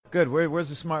Good. Where's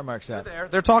the smart marks at?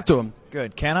 They're talk to him.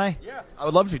 Good. Can I? Yeah, I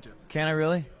would love you to. Can I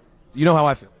really? You know how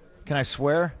I feel. Can I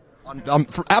swear?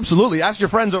 Absolutely. Ask your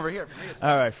friends over here.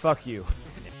 All right. Fuck you.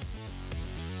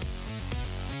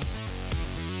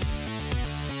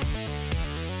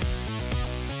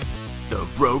 The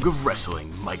Rogue of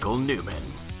Wrestling, Michael Newman.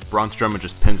 Braun Strowman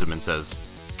just pins him and says,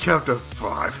 Count to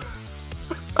 5.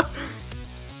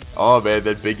 Oh man,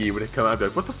 that Big E would have come out and be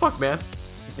like, what the fuck, man?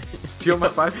 Steal my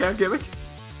 5-count gimmick?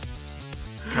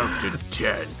 Count to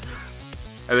 10.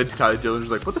 And then Ty Dillinger's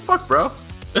like, what the fuck, bro?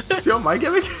 Steal my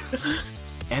gimmick?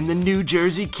 and the New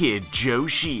Jersey Kid, Joe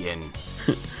Sheehan.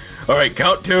 Alright,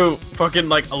 count to fucking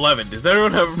 11. Does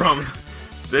anyone have a problem?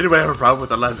 Does anyone have a problem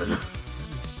with 11?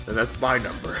 Then that's my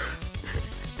number.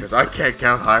 Because I can't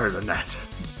count higher than that.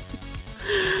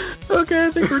 Okay,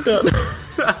 I think we're done.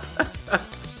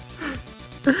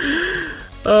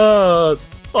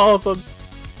 Awesome.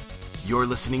 You're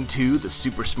listening to the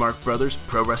Super Smart Brothers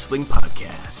Pro Wrestling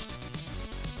Podcast.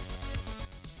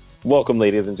 Welcome,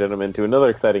 ladies and gentlemen, to another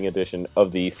exciting edition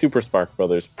of the Super Smart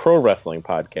Brothers Pro Wrestling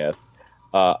Podcast.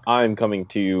 I'm coming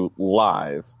to you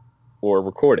live, or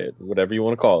recorded, whatever you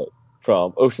want to call it,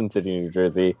 from Ocean City, New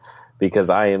Jersey, because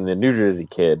I am the New Jersey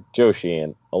Kid, Joe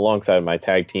Sheehan, alongside my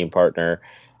tag team partner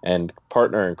and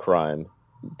partner in crime,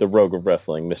 the Rogue of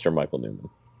Wrestling, Mr. Michael Newman.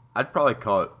 I'd probably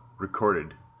call it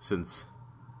recorded, since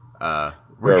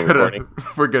we're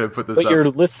gonna put this up. But you're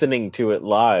listening to it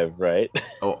live, right?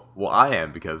 Oh, well, I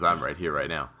am, because I'm right here, right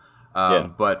now.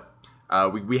 But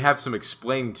we have some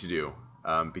explaining to do,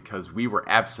 because we were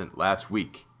absent last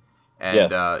week. And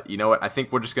Yes. You know what? I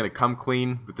think we're just going to come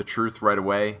clean with the truth right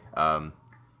away.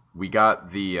 We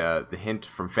got the hint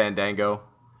from Fandango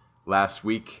last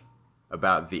week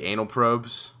about the anal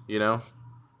probes,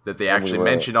 that they actually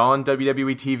mentioned on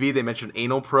WWE TV. They mentioned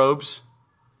anal probes.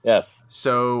 Yes.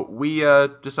 So we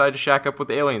decided to shack up with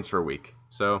the aliens for a week.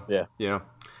 So, Yeah.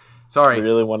 Sorry.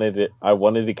 I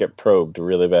wanted to get probed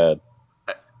really bad.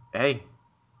 Hey,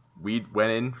 we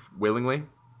went in willingly.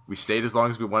 We stayed as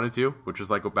long as we wanted to, which was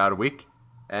about a week,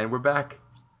 and we're back.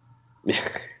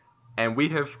 And we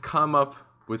have come up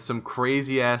with some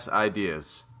crazy-ass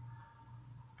ideas.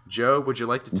 Joe, would you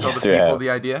like to tell the people the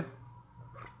idea?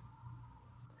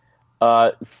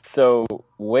 So,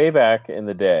 way back in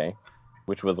the day,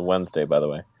 which was a Wednesday, by the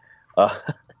way,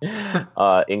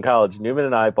 in college, Newman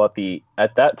and I bought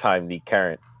at that time, the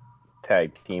current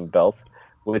tag team belts,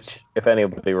 which, if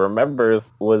anybody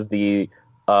remembers, was the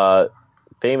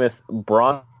famous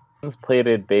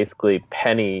bronze-plated, basically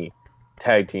penny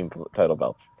tag team title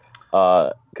belts.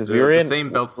 Because we were the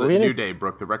same belts that New Day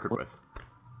broke the record with.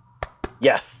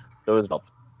 Yes, those belts.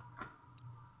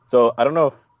 So I don't know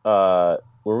if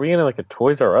were we in a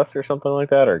Toys R Us or something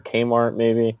like that, or Kmart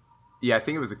maybe? Yeah, I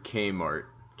think it was a Kmart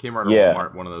or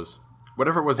Walmart, one of those,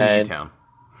 whatever it was in E-Town.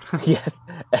 Yes,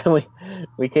 and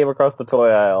we came across the toy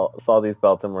aisle, saw these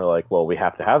belts, and we're like, well, we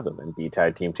have to have them and be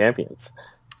tag team champions.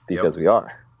 Because we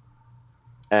are.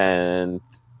 And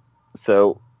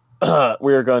so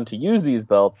we are going to use these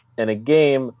belts in a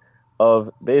game of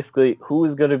basically who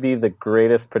is going to be the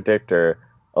greatest predictor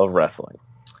of wrestling.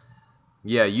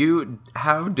 Yeah,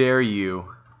 how dare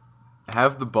you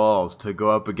have the balls to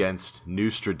go up against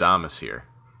Nostradamus here?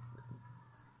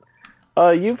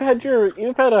 You've had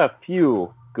a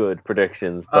few good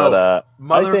predictions, but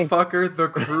motherfucker, the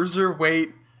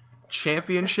Cruiserweight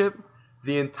Championship,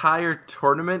 the entire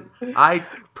tournament, I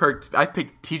picked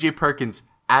TJ Perkins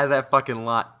out of that fucking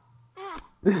lot.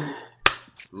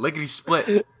 Lickety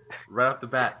split right off the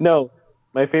bat. No,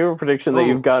 my favorite prediction that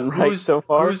you've gotten right so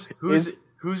far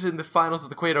who's in the finals of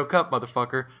the Cueto Cup,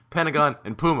 motherfucker? Pentagon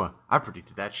and Puma. I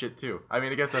predicted that shit too. I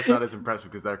mean, I guess that's not as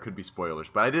impressive because there could be spoilers,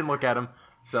 but I didn't look at them,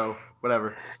 so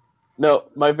whatever. No,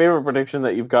 my favorite prediction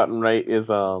that you've gotten right is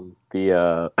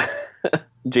the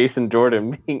Jason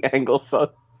Jordan being Angle's son.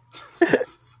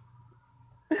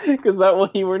 Because that one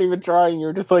you weren't even trying. You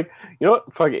were just like, you know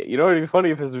what? Fuck it. You know what would be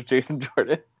funny if this was Jason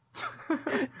Jordan?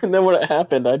 And then when it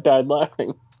happened, I died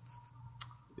laughing.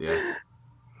 Yeah.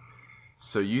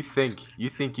 So you think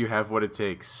you have what it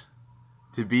takes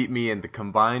to beat me in the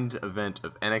combined event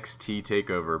of NXT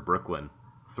TakeOver Brooklyn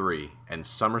 3 and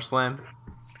SummerSlam?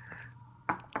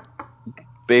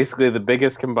 Basically the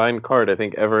biggest combined card I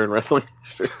think ever in wrestling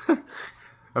history.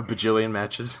 A bajillion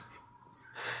matches.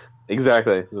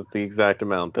 Exactly. That's the exact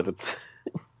amount that it's...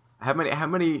 How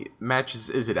many matches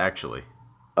is it actually?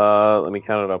 Let me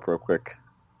count it up real quick.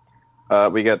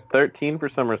 We got 13 for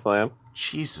SummerSlam.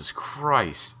 Jesus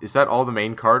Christ. Is that all the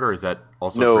main card, or is that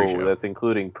also pre-show? No, that's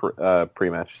including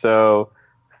pre-match. So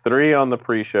 3 on the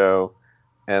pre-show,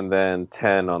 and then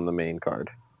 10 on the main card.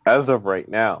 As of right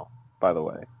now, by the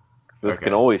way. This Okay.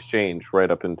 can always change right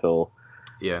up until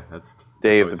Yeah, that's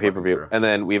day of always the pay-per-view. fucking true. And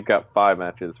then we've got 5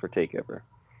 matches for TakeOver.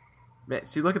 Man,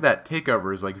 see, look at that.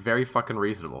 TakeOver is like very fucking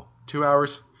reasonable. 2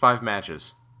 hours, 5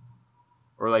 matches,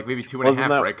 or like maybe 2.5, Wasn't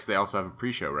that- right? Because they also have a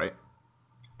pre-show, right?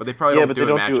 But they probably don't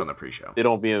do a match on the pre-show. They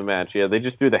don't be in a match. Yeah, they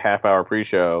just do the half-hour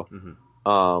pre-show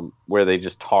where they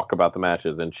just talk about the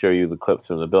matches and show you the clips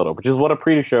from the build-up, which is what a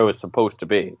pre-show is supposed to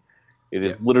be. It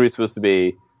is literally supposed to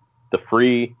be the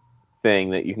free thing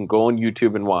that you can go on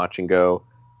YouTube and watch and go,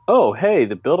 oh, hey,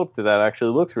 the build-up to that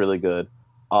actually looks really good.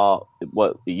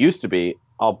 What it used to be,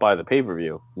 I'll buy the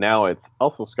pay-per-view. Now it's,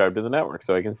 I'll subscribe to the network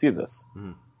so I can see this.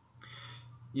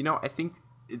 You know, I think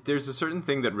there's a certain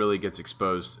thing that really gets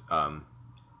exposed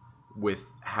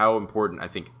with how important I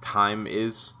think time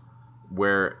is,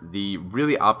 where the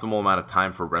really optimal amount of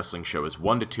time for a wrestling show is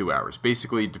 1 to 2 hours,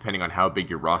 basically depending on how big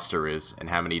your roster is and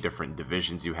how many different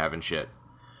divisions you have and shit.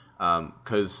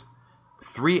 Because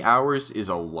 3 hours is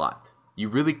a lot. You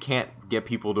really can't get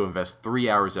people to invest 3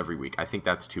 hours every week. I think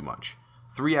that's too much.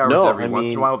 3 hours every once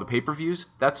in a while, the pay-per-views,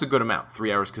 that's a good amount,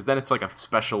 3 hours, because then it's like a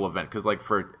special event. Because like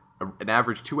for an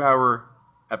average 2-hour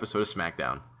episode of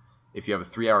SmackDown, if you have a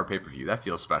 3-hour pay-per-view, that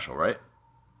feels special, right?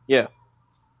 Yeah.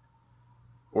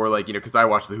 Or like, you know, because I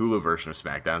watched the Hulu version of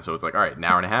SmackDown, so it's like, all right, an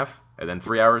hour and a half, and then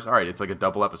 3 hours. All right, it's like a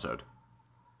double episode.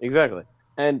 Exactly.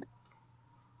 And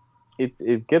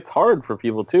it gets hard for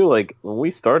people too. Like when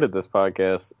we started this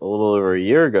podcast a little over a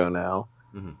year ago now,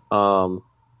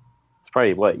 it's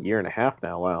probably a year and a half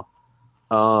now.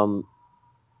 Wow.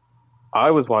 I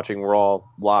was watching Raw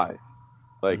live,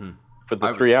 like for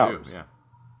the 3 hours. Too, yeah.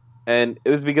 And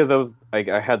it was because I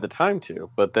had the time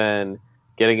to, but then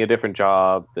getting a different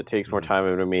job that takes more time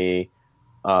out of me,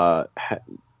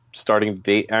 starting to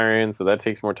date Aaron, so that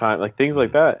takes more time, like things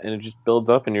like that, and it just builds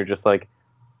up, and you're just like,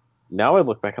 now I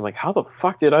look back, I'm like, how the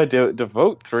fuck did I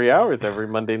devote 3 hours every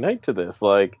Monday night to this?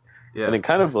 Like, and it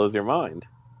kind of blows your mind.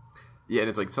 Yeah, and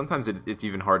it's like sometimes it's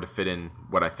even hard to fit in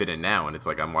what I fit in now, and it's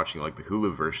like I'm watching like the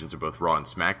Hulu versions of both Raw and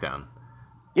SmackDown.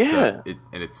 Yeah. So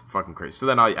and it's fucking crazy. So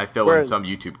then I fill in some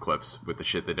YouTube clips with the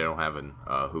shit that they don't have in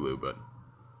Hulu, but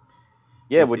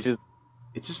yeah,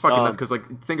 it's just fucking nuts. Because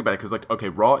like think about it, because like okay,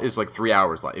 Raw is like 3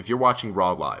 hours live. If you're watching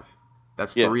Raw live,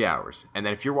 that's 3 hours, and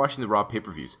then if you're watching the Raw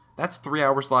pay-per-views, that's 3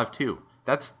 hours live too.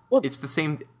 It's the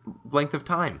same length of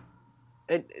time.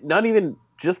 And not even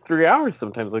just 3 hours.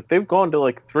 Sometimes like they've gone to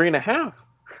like 3.5.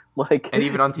 Like, and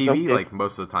even on TV, like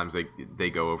most of the times they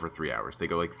go over 3 hours. They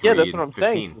go like 3. Yeah, that's what I'm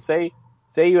 15. saying.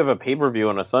 Say you have a pay-per-view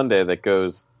on a Sunday that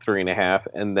goes 3.5,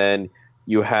 and then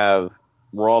you have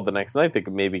Raw the next night that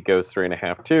maybe goes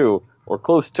 3.5 too, or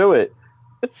close to it.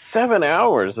 It's 7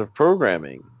 hours of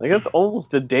programming. Like that's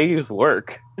almost a day's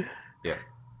work. Yeah.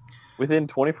 Within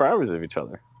 24 hours of each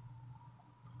other.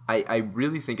 I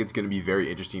really think it's going to be very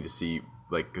interesting to see,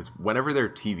 like, because whenever their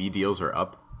TV deals are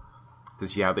up, to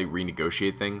see how they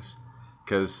renegotiate things.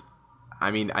 Because,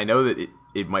 I mean, I know that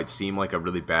it might seem like a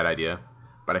really bad idea,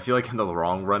 but I feel like in the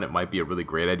long run, it might be a really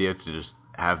great idea to just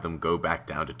have them go back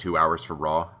down to 2 hours for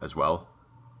Raw as well.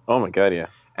 Oh my god, yeah.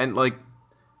 And, like,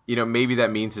 you know, maybe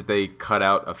that means that they cut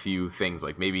out a few things.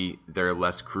 Like, maybe there are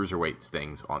less cruiserweights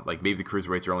things on. Like, maybe the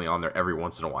cruiserweights are only on there every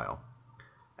once in a while.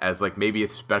 As, like, maybe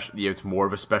it's special. You know, it's more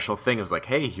of a special thing. It's like,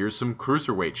 hey, here's some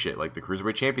cruiserweight shit. Like, the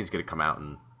cruiserweight champion's going to come out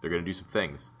and they're going to do some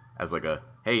things. As, like, a,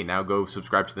 hey, now go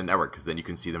subscribe to the network, because then you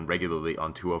can see them regularly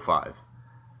on 205.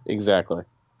 Exactly.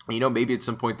 You know, maybe at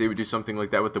some point they would do something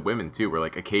like that with the women, too, where,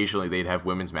 like, occasionally they'd have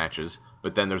women's matches,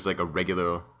 but then there's, like, a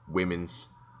regular women's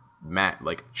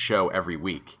show every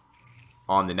week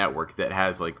on the network that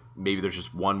has, like, maybe there's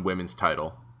just one women's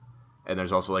title, and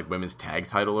there's also, like, women's tag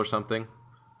title or something.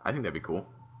 I think that'd be cool.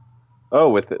 Oh,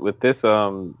 with this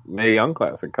Mae Young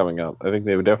Classic coming up, I think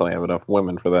they would definitely have enough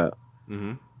women for that.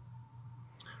 Mm-hmm.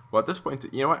 Well, at this point,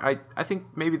 you know what? I think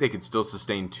maybe they could still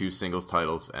sustain 2 singles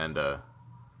titles, and it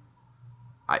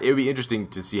would be interesting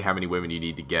to see how many women you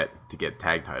need to get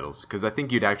tag titles, because I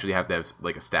think you'd actually have to have,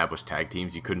 like, established tag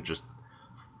teams. You couldn't just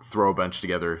throw a bunch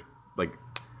together, like,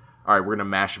 all right, we're gonna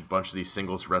mash a bunch of these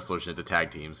singles wrestlers into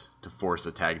tag teams to force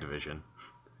a tag division.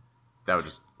 That would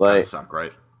just kind of suck,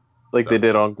 right? Like they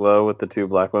did on Glow with the 2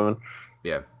 black women.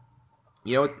 Yeah.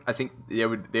 You know what? I think they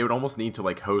would almost need to,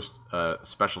 like, host a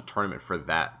special tournament for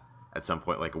that at some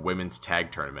point, like a women's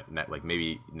tag tournament, like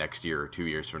maybe next year or 2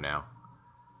 years from now.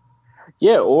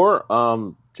 Yeah,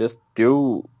 or just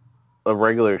do a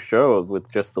regular show with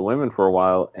just the women for a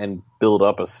while and build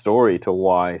up a story to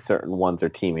why certain ones are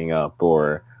teaming up,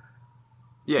 or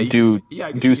I guess do you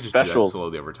could just do that specials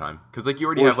slowly over time. Because, like, you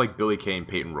already have, like, Billie Kay and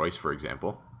Peyton Royce, for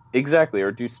example. Exactly,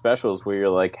 or do specials where you're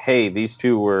like, hey, these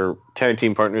two were tag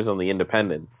team partners on the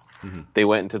Independents. Mhm. They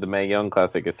went into the Mae Young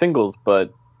Classic as singles,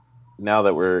 but now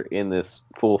that we're in this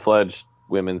full-fledged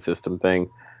women's system thing,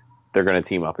 they're going to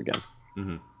team up again.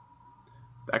 Mm-hmm.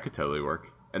 That could totally work.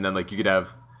 And then, like, you could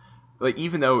have, like,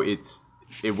 even though it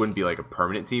wouldn't be, like, a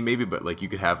permanent team, maybe, but, like, you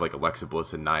could have, like, Alexa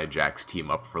Bliss and Nia Jax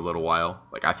team up for a little while.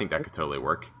 Like, I think that could totally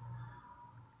work.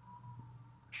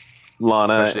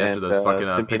 Lana Especially after and those fucking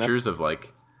Tamina. pictures of,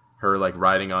 like, her, like,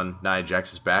 riding on Nia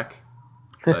Jax's back.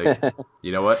 Like,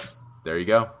 you know what? There you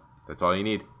go. That's all you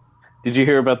need. Did you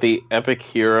hear about the epic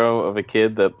hero of a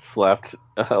kid that slapped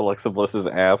Alexa Bliss's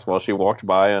ass while she walked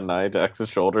by on Nia Jax's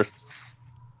shoulders?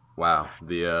 Wow.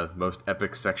 The most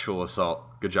epic sexual assault.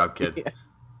 Good job, kid.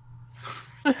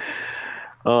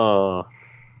 Oh. All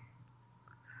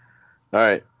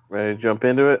right, ready to jump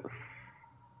into it?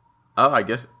 Oh, I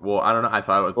guess. Well, I don't know.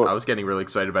 I was getting really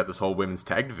excited about this whole women's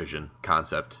tag division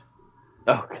concept.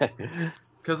 Okay.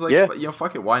 Because, like, Yeah. you know,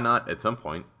 fuck it. Why not? At some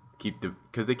point,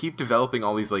 because they keep developing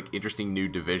all these like interesting new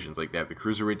divisions. Like they have the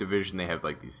cruiserweight division. They have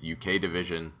like this UK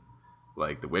division.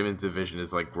 Like the women's division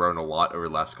has like grown a lot over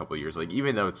the last couple of years. Like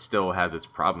even though it still has its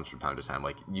problems from time to time,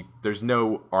 like there's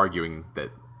no arguing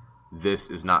that this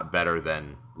is not better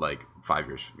than like 5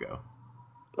 years ago.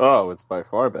 Oh, it's by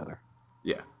far better.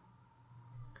 Yeah.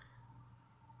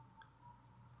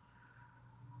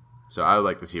 So I would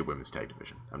like to see a women's tag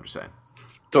division. I'm just saying.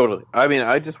 Totally. I mean,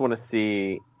 I just want to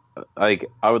see, like,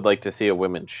 I would like to see a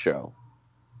women's show.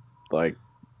 Like,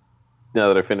 now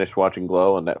that I finished watching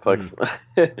Glow on Netflix,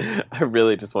 I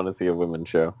really just want to see a women's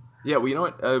show. Yeah. Well, you know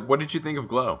what? What did you think of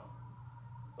Glow?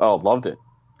 Oh, loved it.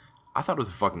 I thought it was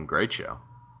a fucking great show.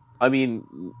 I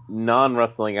mean,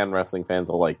 non-wrestling and wrestling fans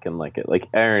alike can like it. Like,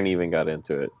 Erin even got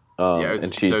into it.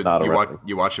 And she's not a wrestler.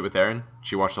 You watched it with Erin?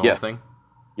 She watched the whole thing?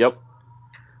 Yep.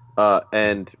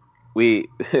 And we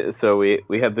had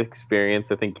the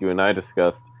experience, I think you and I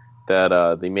discussed, that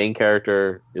the main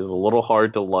character is a little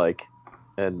hard to like,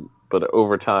 but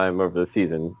over time, over the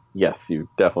season, yes, you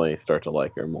definitely start to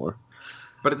like her more.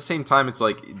 But at the same time, it's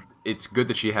like it's good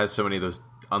that she has so many of those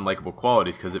unlikable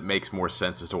qualities because it makes more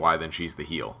sense as to why then she's the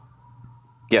heel.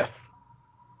 Yes.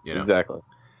 You know? Exactly.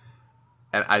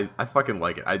 And I fucking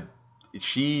like it.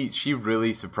 She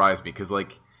really surprised me because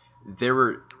like there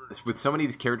were with so many of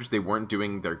these characters they weren't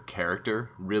doing their character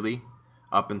really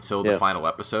up until the final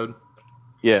episode.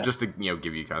 Yeah. Just to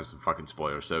give you guys some fucking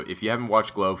spoilers. So if you haven't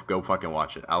watched Glow, go fucking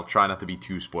watch it. I'll try not to be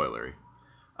too spoilery.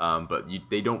 But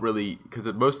they don't really because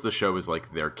most of the show is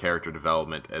like their character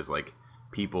development as like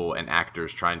people and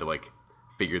actors trying to like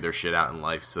figure their shit out in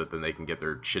life so that then they can get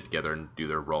their shit together and do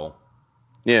their role.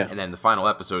 Yeah. And then the final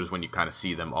episode is when you kind of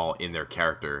see them all in their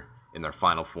character, in their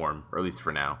final form, or at least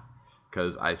for now.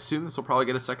 Because I assume this will probably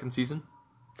get a second season.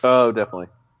 Oh, definitely.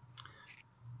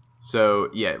 So,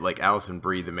 yeah, like Alison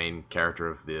Brie, the main character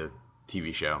of the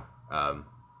TV show,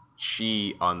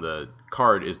 she, on the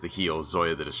card, is the heel,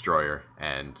 Zoya the Destroyer,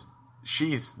 and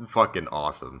she's fucking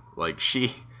awesome. Like,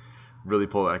 she really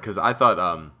pulled it, because I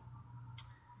thought,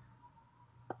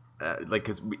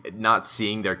 because not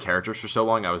seeing their characters for so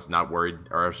long, I was not worried,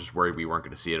 or I was just worried we weren't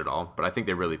going to see it at all, but I think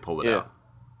they really pulled it out.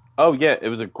 Oh, yeah, it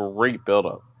was a great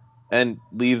build-up, and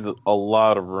leaves a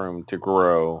lot of room to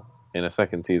grow in a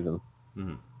second season.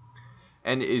 Mm-hmm.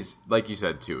 And is, like you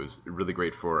said, too, is really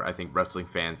great for, I think, wrestling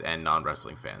fans and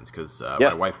non-wrestling fans, because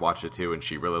my wife watched it, too, and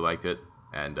she really liked it.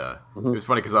 And it was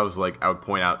funny, because I would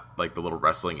point out, like, the little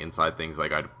wrestling inside things.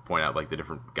 Like, I'd point out, like, the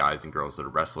different guys and girls that are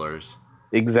wrestlers.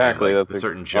 Exactly. And, like, the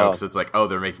certain jokes. It's like, oh,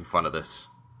 they're making fun of this,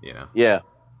 Yeah.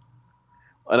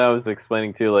 And I was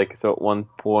explaining, too, like, so at one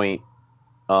point,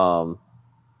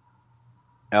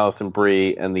 Alison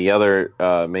Brie and the other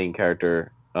main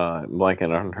character, I'm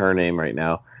blanking on her name right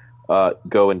now,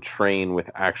 go and train with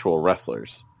actual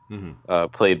wrestlers,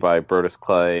 played by Brodus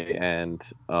Clay and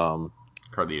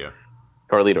Carlito,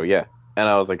 yeah. And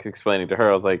I was like explaining to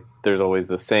her, I was like, there's always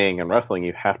this saying in wrestling,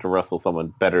 you have to wrestle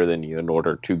someone better than you in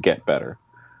order to get better.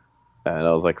 And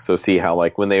I was like, so see how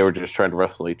like when they were just trying to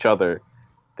wrestle each other,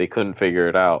 they couldn't figure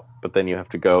it out, but then you have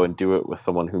to go and do it with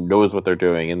someone who knows what they're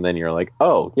doing, and then you're like,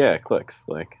 oh yeah, it clicks.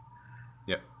 Like,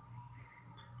 yeah.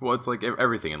 Well, it's like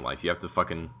everything in life. You have to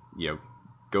fucking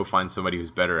go find somebody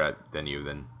who's better than you,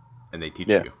 and they teach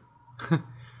you.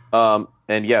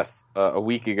 And yes, a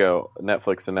week ago,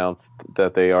 Netflix announced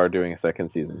that they are doing a second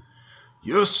season.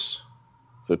 Yes.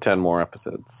 So 10 more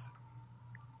episodes.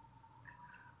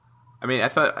 I mean, I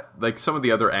thought like some of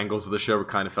the other angles of the show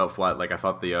kind of felt flat. Like I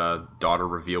thought the daughter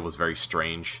reveal was very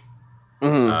strange.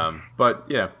 But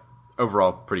yeah,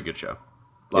 overall, pretty good show.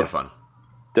 A lot of fun.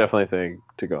 Definitely saying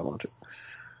to go and watch it.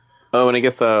 Oh, and I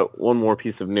guess one more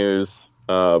piece of news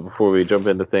before we jump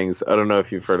into things, I don't know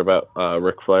if you've heard about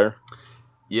Ric Flair.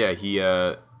 Yeah, he.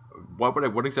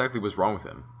 What exactly was wrong with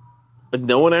him?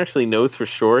 No one actually knows for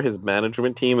sure. His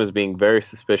management team is being very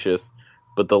suspicious,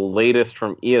 but the latest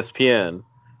from ESPN,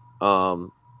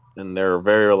 and they're a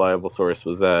very reliable source,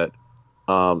 was that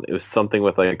it was something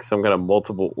with like some kind of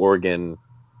multiple organ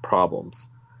problems,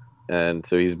 and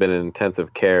so he's been in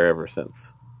intensive care ever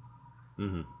since.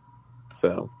 Mm-hmm.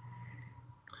 So,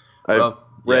 I've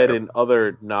read in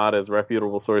other not as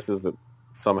reputable sources that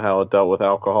somehow it dealt with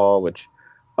alcohol, which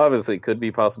obviously could be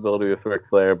a possibility with Ric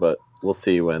Flair, but we'll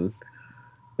see when,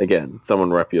 again,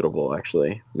 someone reputable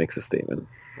actually makes a statement.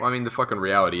 Well, I mean, the fucking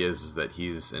reality is that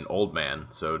he's an old man,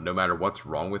 so no matter what's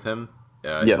wrong with him,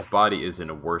 Yes. his body is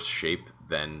in a worse shape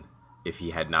than if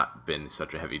he had not been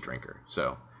such a heavy drinker.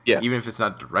 So, Yeah. even if it's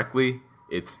not directly,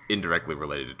 it's indirectly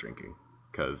related to drinking,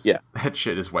 because Yeah. that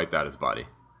shit has wiped out his body.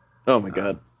 Oh my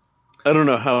god. I don't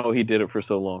know how he did it for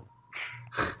so long.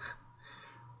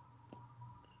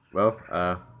 Well,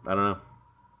 I don't know.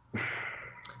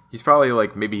 He's probably,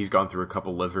 like, maybe he's gone through a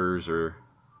couple livers or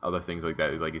other things like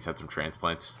that. Like, he's had some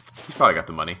transplants. He's probably got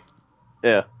the money.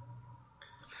 Yeah.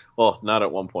 Well, not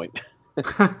at one point.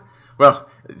 Well,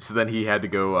 so then he had to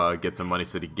go get some money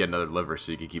so he could get another liver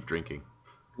so he could keep drinking.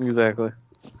 Exactly.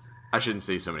 I shouldn't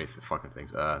say so many fucking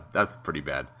things. That's pretty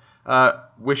bad.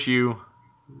 Wish you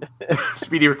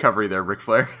speedy recovery there, Ric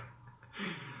Flair.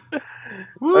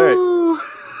 Woo!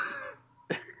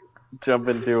 Jump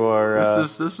into our...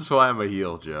 This is why I'm a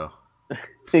heel, Joe.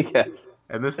 yes.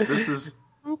 And this is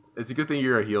it's a good thing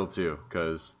you're a heel too,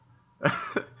 because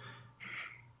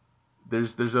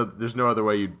there's no other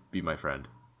way you'd be my friend.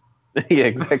 Yeah,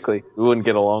 exactly. We wouldn't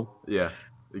get along. Yeah,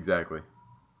 exactly.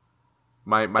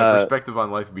 My perspective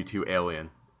on life would be too alien.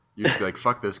 You'd just be like,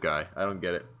 fuck this guy. I don't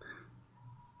get it.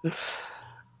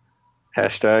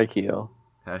 Hashtag heel.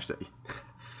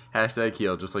 Hashtag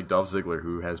heel, just like Dolph Ziggler,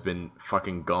 who has been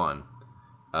fucking gone.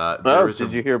 Oh,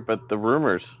 did you hear about the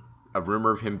rumors? A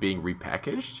rumor of him being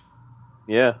repackaged?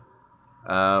 Yeah.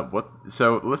 What?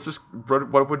 So let's just.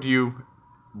 What do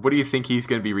you think he's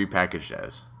going to be repackaged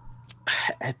as?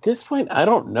 At this point, I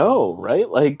don't know, right?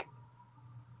 Like,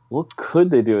 what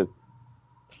could they do with...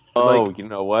 Oh, Like- you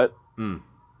know what?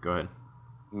 Go ahead.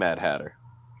 Mad Hatter.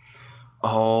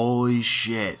 Holy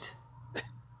shit.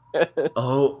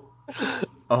 Oh,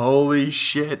 holy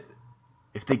shit.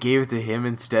 If they gave it to him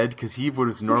instead, because he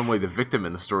was normally the victim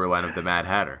in the storyline of the Mad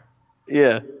Hatter.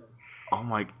 Yeah. Oh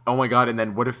my god, and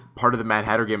then what if part of the Mad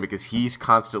Hatter gimmick is he's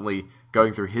constantly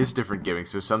going through his different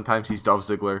gimmicks? So sometimes he's Dolph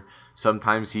Ziggler,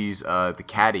 sometimes he's the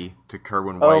caddy to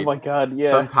Kerwin White. Oh my god, yeah.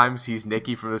 Sometimes he's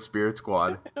Nikki from the Spirit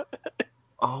Squad.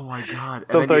 Oh my god. And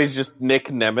then Sometimes he's just Nick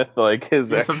Nemeth, like his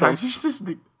yeah, actual...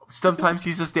 sometimes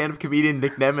he's a stand-up comedian,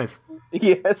 Nick Nemeth.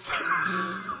 Yes.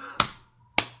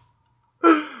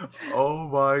 Oh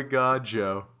my god,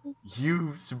 Joe.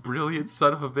 You brilliant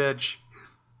son of a bitch.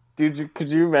 Dude, could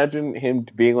you imagine him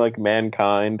being like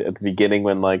Mankind at the beginning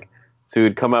when like... So he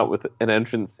would come out with an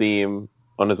entrance theme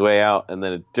on his way out and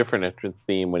then a different entrance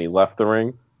theme when he left the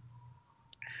ring?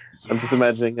 Yes. I'm just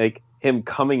imagining like him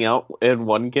coming out in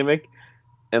one gimmick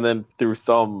and then through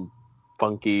some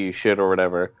funky shit or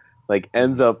whatever, like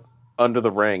ends up under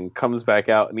the ring, comes back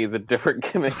out and he has a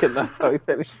different gimmick and that's how he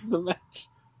finishes the match.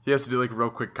 He has to do like a real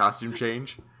quick costume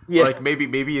change. Yeah. Like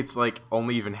maybe it's like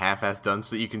only even half-assed done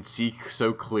so that you can see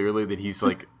so clearly that he's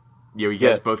like, he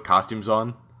has both costumes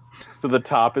on. So the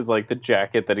top is like the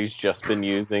jacket that he's just been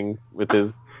using with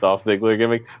his Dolph Ziggler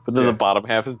gimmick, but then the bottom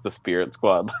half is the Spirit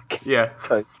Squad. Like, yeah.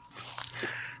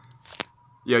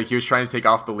 Yeah, like he was trying to take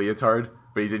off the leotard,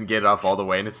 but he didn't get it off all the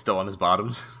way and it's still on his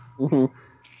bottoms. Oh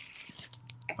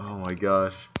my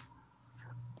gosh.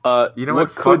 You know what?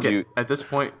 Fuck it. At this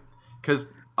point, because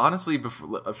honestly,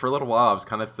 for a little while, I was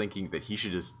kind of thinking that he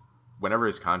should just, whenever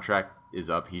his contract is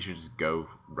up, he should just go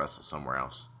wrestle somewhere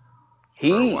else.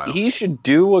 He should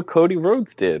do what Cody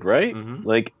Rhodes did, right? Mm-hmm.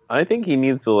 Like, I think he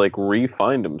needs to like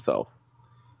re-find himself.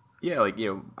 Yeah, like,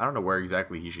 I don't know where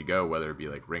exactly he should go, whether it be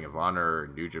like Ring of Honor or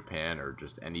New Japan or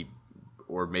just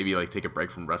or maybe like take a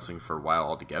break from wrestling for a while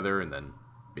altogether and then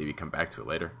maybe come back to it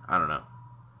later. I don't know.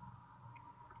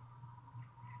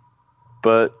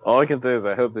 But all I can say is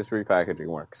I hope this repackaging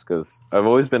works because I've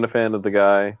always been a fan of the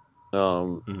guy.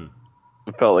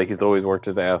 It felt like he's always worked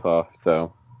his ass off.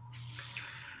 So,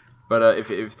 but if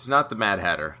it's not the Mad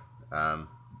Hatter,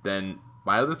 then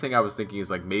my other thing I was thinking is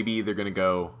like maybe they're gonna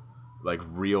go like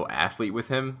real athlete with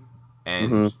him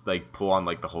and like pull on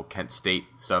like the whole Kent State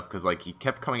stuff because like he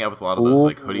kept coming out with a lot of those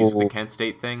like hoodies with the Kent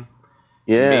State thing.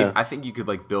 Yeah, maybe, I think you could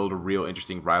like build a real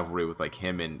interesting rivalry with like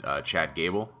him and Chad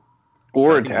Gable.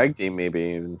 Or a tag team,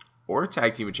 maybe. Or a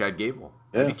tag team with Chad Gable.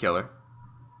 That'd Yeah. be killer.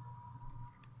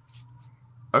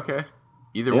 Okay.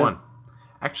 Either Yeah. one.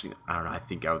 Actually, I don't know. I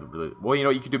think I would really... Well, you know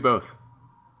what? You could do both.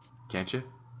 Can't you?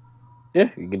 Yeah,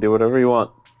 you can do whatever you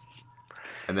want.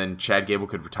 And then Chad Gable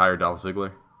could retire Dolph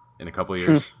Ziggler in a couple of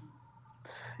years.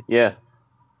 Yeah.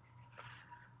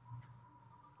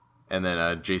 And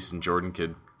then Jason Jordan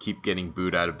could keep getting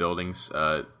booed out of buildings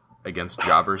against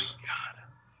jobbers.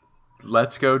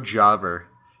 Let's go, jobber.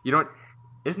 You know what?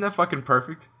 Isn't that fucking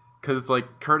perfect? Because it's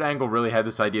like Kurt Angle really had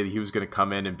this idea that he was going to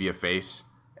come in and be a face.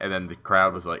 And then the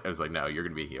crowd was like, no, you're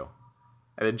going to be a heel.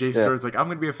 And then Jason Jordan's like, I'm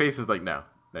going to be a face. And it's like, no,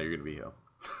 you're going to be a heel.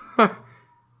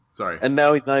 Sorry. And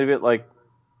now he's not even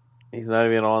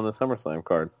on the SummerSlam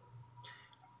card.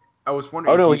 I was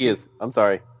wondering. Oh, no, do he you is. I'm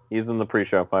sorry. He's in the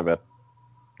pre-show. My bad.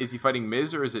 Is he fighting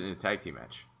Miz or is it in a tag team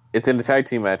match? It's in the tag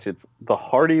team match. It's the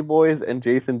Hardy Boys and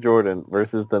Jason Jordan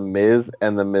versus the Miz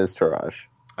and the Miz Taraj.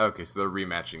 Okay, so they're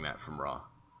rematching that from Raw,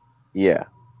 Yeah.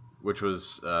 which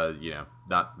was,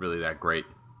 not really that great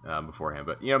beforehand.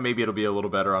 But, maybe it'll be a little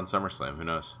better on SummerSlam. Who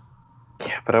knows?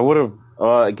 Yeah, but I would have,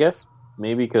 I guess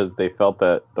maybe because they felt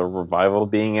that the Revival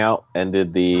being out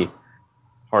ended the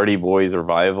Hardy Boys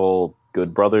Revival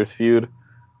Good Brothers feud.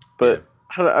 But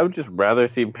I would just rather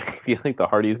see be like the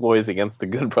Hardy Boys against the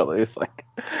Good Brothers. Like,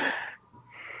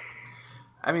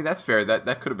 I mean, that's fair.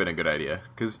 That could have been a good idea.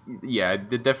 Because,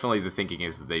 definitely the thinking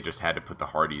is that they just had to put the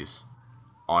Hardys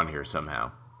on here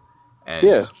somehow. And,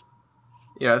 Yeah.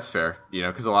 That's fair.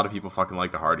 Because a lot of people fucking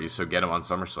like the Hardys, so get them on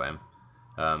SummerSlam.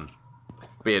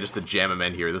 But yeah, just to jam them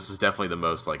in here, this is definitely the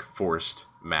most, forced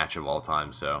match of all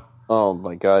time, so... oh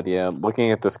my god, yeah.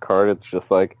 Looking at this card, it's just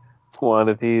like, one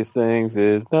of these things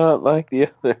is not like the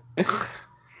other.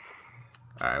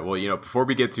 Alright, well, before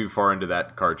we get too far into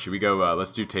that card, should we go,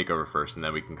 let's do TakeOver first, and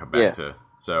then we can come back to...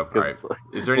 So, alright.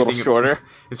 Is there a little anything shorter.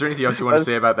 Is there anything else you want to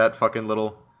say about that fucking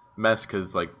little mess?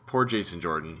 Because, poor Jason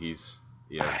Jordan, he's,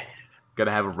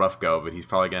 gonna have a rough go, but he's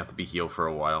probably gonna have to be healed for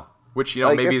a while. Which,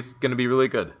 maybe it's gonna be really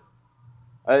good.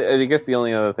 I guess the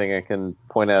only other thing I can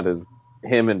point out is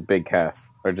him and Big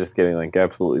Cass are just getting,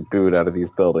 absolutely booed out of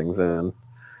these buildings, and...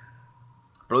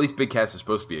 But at least Big Cass is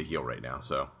supposed to be a heel right now,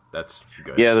 so that's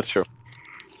good. yeah, that's true.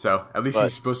 So, at least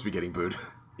he's supposed to be getting booed.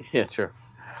 Yeah, sure.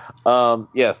 So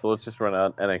let's just run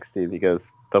out NXT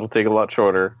because that'll take a lot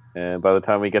shorter, and by the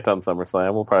time we get done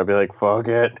SummerSlam, we'll probably be like, fuck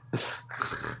it.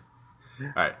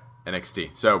 Alright,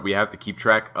 NXT. So, we have to keep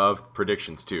track of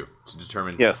predictions, too, to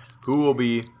determine Yes. who will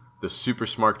be the Super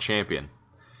Smart Champion.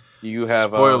 Do you have...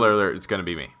 Spoiler alert, it's going to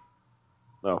be me.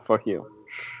 No, fuck you.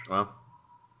 Well,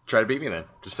 try to beat me then.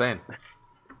 Just saying.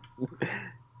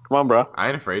 Come on, bro. I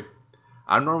ain't afraid.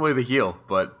 I'm normally the heel,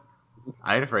 but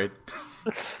I ain't afraid.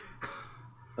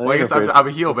 Well, I guess I'm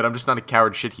a heel, but I'm just not a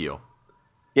coward shit heel.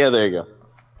 Yeah, there you go.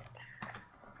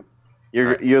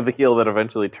 You're the heel that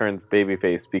eventually turns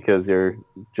babyface because you're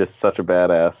just such a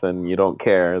badass and you don't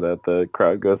care that the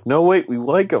crowd goes, no, wait, we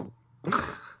like him.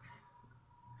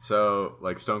 So,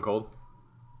 Stone Cold?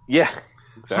 Yeah.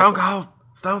 Exactly. Stone Cold!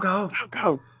 Stone Cold!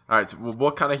 Go. Alright, so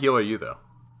what kind of heel are you, though?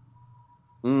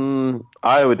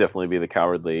 I would definitely be the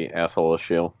cowardly asshole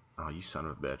heel. Oh, you son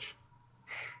of a bitch.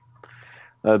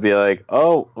 I'd be like,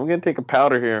 oh, I'm going to take a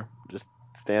powder here. Just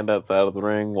stand outside of the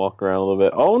ring, walk around a little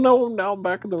bit. Oh, no, now I'm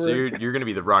back in the So ring. you're going to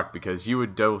be The Rock because you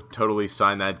would totally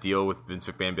sign that deal with Vince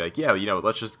McMahon and be like, yeah,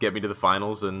 let's just get me to the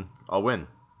finals and I'll win.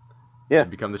 Yeah.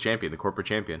 And become the champion, the corporate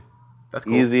champion. That's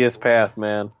cool. Easiest path,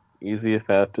 man. Easiest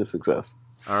path to success.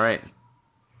 All right.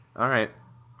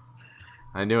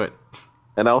 I knew it.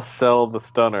 And I'll sell the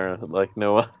stunner like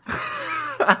Noah.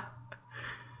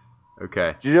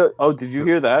 Okay. Did you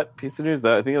hear that piece of news?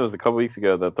 That I think it was a couple weeks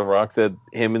ago that The Rock said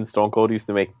him and Stone Cold used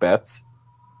to make bets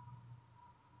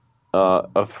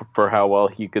for how well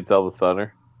he could sell the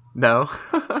stunner. No.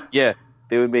 Yeah,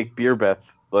 they would make beer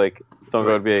bets. Like Stone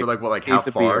Cold would be for how case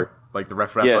of far? beer. Like the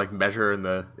ref would have to measure in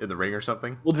the ring or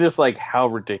something? Well, just how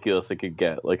ridiculous it could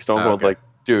get. Like Stone Cold's okay.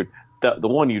 dude, the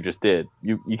one you just did,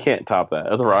 you can't top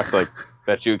that. And The Rock's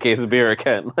bet you a case of beer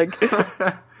again.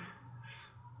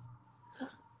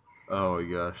 Oh my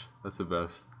gosh, that's the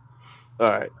best. All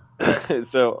right.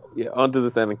 So, on to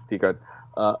this NXT card.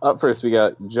 Up first, we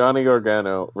got Johnny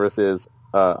Gargano versus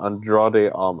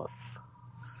Andrade Almas.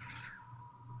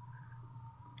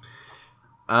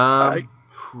 I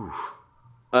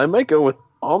might go with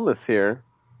Almas here.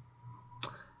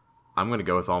 I'm going to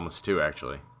go with Almas too,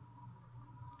 actually.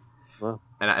 Well,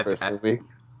 and I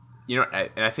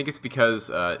think it's because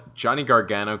Johnny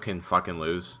Gargano can fucking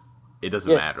lose. It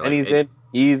doesn't matter. And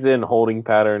he's in holding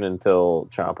pattern until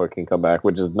Ciampa can come back,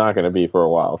 which is not going to be for a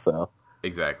while. So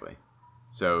exactly.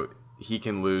 So he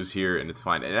can lose here, and it's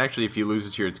fine. And actually, if he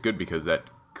loses here, it's good because that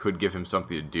could give him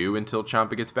something to do until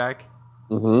Ciampa gets back.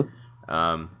 Mm-hmm.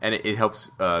 And it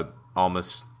helps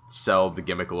almost sell the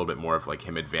gimmick a little bit more of like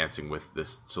him advancing with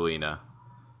this Selena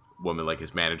woman, like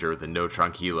his manager, the no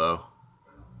tranquilo,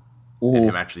 and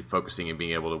him actually focusing and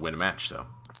being able to win a match. So,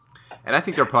 and I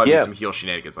think there'll probably be some heel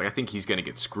shenanigans. Like I think he's going to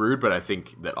get screwed, but I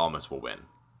think that Almas will win.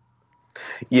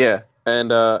 Yeah,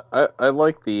 and I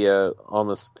like the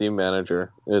Almas theme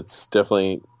manager. It's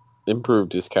definitely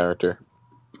improved his character.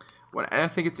 Well, and I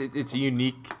think it's a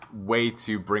unique way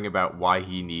to bring about why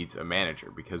he needs a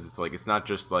manager, because it's like it's not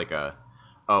just like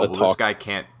this guy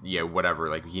can't whatever,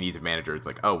 like he needs a manager. It's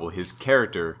like, oh well, his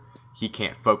character, he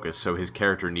can't focus, so his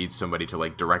character needs somebody to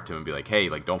like direct him and be like, hey,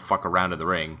 like don't fuck around in the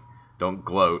ring, don't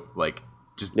gloat, like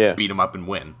just beat him up and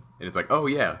win. And it's like, oh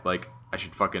yeah, like I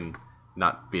should fucking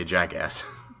not be a jackass.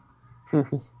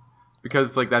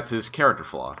 Because like that's his character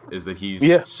flaw, is that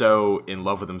he's so in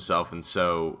love with himself and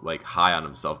so like high on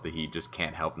himself that he just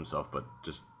can't help himself but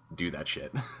just do that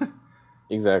shit.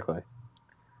 Exactly.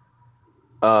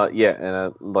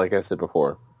 And like I said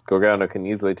before, Gargano can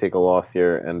easily take a loss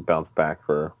here and bounce back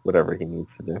for whatever he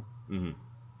needs to do.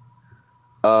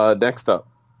 Mm-hmm. Next up,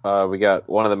 we got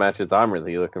one of the matches I'm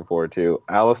really looking forward to: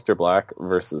 Aleister Black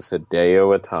versus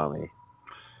Hideo Itami.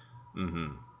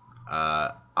 Mm-hmm.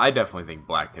 I definitely think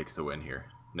Black takes the win here,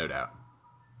 no doubt.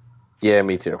 Yeah,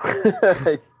 me too.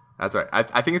 That's right.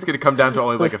 I think it's going to come down to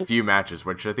only like a few matches,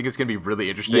 which I think is going to be really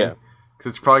interesting. Yeah.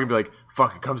 Because it's probably going to be like,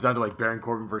 fuck, it comes down to like Baron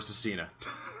Corbin versus Cena.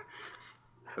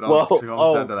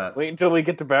 Wait until we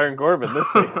get to Baron Corbin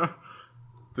this week.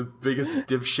 The biggest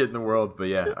dipshit in the world. But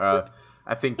yeah,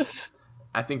 I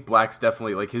think Black's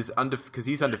definitely like because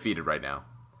he's undefeated right now.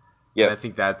 Yes. And I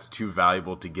think that's too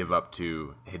valuable to give up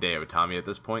to Hideo Itami at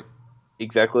this point.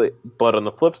 Exactly. But on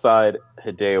the flip side,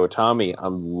 Hideo Itami,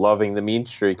 I'm loving the mean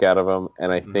streak out of him,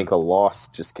 and I think a loss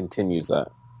just continues that.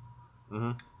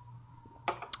 Mm-hmm.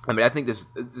 I mean, I think this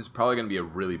is probably going to be a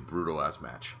really brutal-ass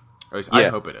match. Or at least I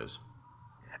hope it is.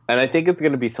 And I think it's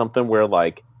going to be something where,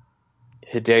 like,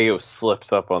 Hideo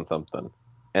slips up on something,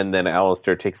 and then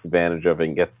Aleister takes advantage of it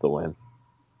and gets the win.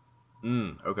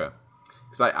 Okay.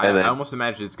 Because I almost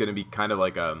imagine it's going to be kind of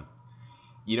like,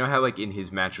 you know how, like, in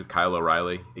his match with Kyle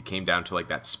O'Reilly, it came down to, like,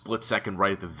 that split second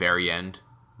right at the very end,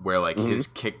 where, like, his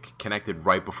kick connected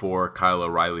right before Kyle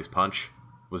O'Reilly's punch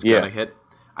was going to hit?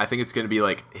 I think it's going to be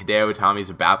like Hideo Itami's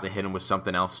about to hit him with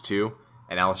something else too,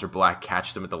 and Aleister Black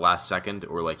catches him at the last second,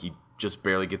 or like he just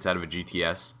barely gets out of a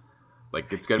GTS.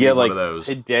 Like it's going to be one of those.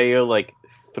 Hideo like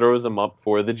throws him up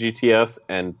for the GTS,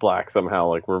 and Black somehow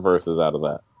like reverses out of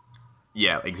that.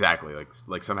 Yeah, exactly.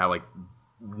 Like somehow like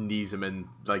knees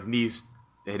Hideo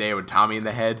Itami in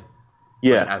the head.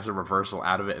 Yeah, as a reversal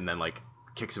out of it, and then like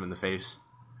kicks him in the face.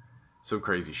 Some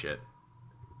crazy shit.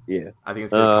 Yeah, I think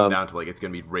it's going to come down to like it's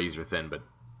going to be razor thin, but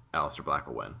Aleister Black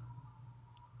will win.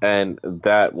 And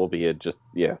that will be I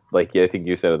think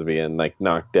you said at the beginning, like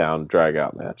knockdown, drag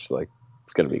out match. Like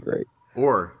it's going to be great.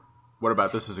 Or what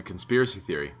about this as a conspiracy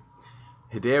theory?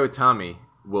 Hideo Itami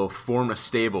will form a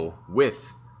stable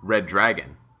with Red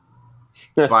Dragon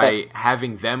by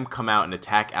having them come out and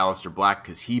attack Aleister Black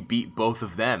because he beat both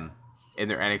of them in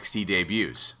their NXT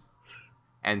debuts.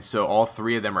 And so all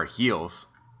three of them are heels,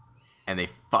 and they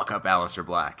fuck up Aleister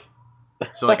Black.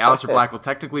 So, like, Aleister Black will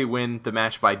technically win the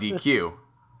match by DQ,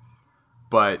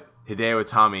 but Hideo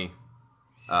Itami,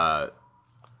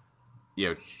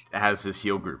 has this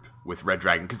heel group with Red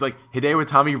Dragon. Because, like, Hideo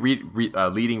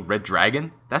Itami leading Red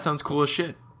Dragon, that sounds cool as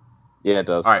shit. Yeah, it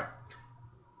does. All right.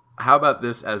 How about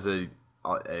this as a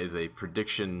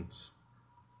predictions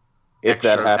that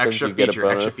happens, you get a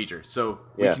bonus. Extra feature. So,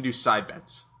 we can do side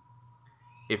bets.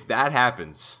 If that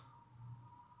happens,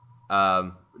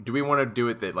 do we want to do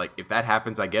it that, like, if that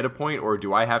happens, I get a point, or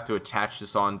do I have to attach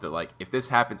this on that, like, if this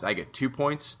happens, I get 2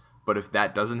 points, but if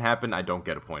that doesn't happen, I don't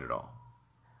get a point at all?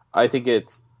 I think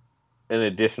it's an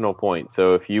additional point.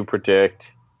 So if you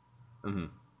predict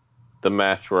the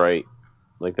match right,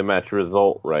 like the match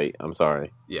result right,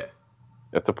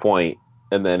 that's a point.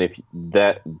 And then if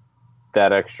that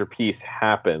extra piece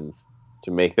happens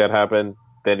to make that happen,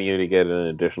 then you need to get an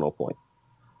additional point.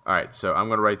 All right, so I'm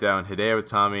going to write down Hideo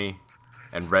Itami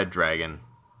and Red Dragon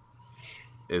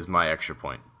is my extra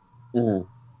point. Mm-hmm.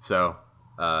 So,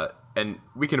 and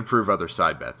we can approve other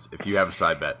side bets. If you have a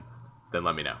side bet, then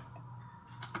let me know.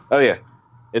 Oh, yeah.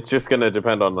 It's just going to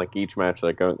depend on, like, each match.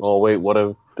 Like, oh, wait, what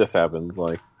if this happens?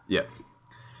 Like, yeah.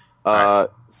 Right.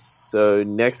 So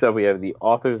next up we have the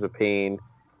Authors of Pain,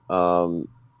 who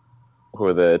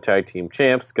are the tag team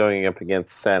champs, going up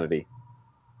against Sanity.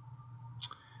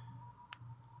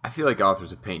 I feel like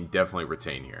Authors of Pain definitely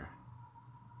retain here.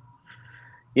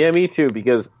 Yeah, me too,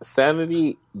 because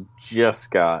Sanity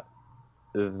just got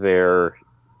their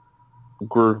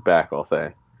groove back, I'll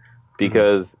say.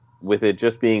 Because with it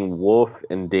just being Wolf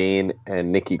and Dane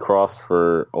and Nikki Cross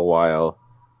for a while,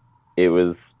 it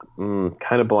was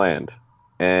kind of bland.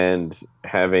 And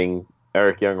having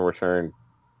Eric Young return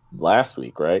last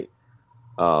week, right,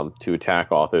 to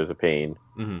attack Authors of Pain,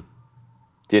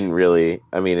 didn't really,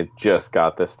 I mean, it just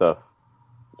got this stuff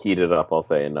heated up, I'll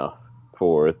say, enough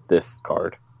for this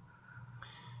card.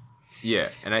 Yeah,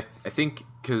 and I think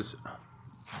because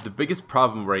the biggest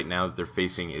problem right now that they're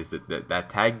facing is that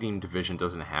tag team division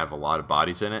doesn't have a lot of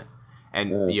bodies in it.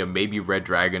 And, maybe Red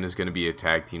Dragon is going to be a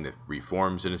tag team that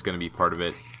reforms and is going to be part of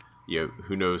it.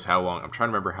 Who knows how long. I'm trying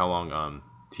to remember how long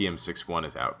TM61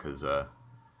 is out, because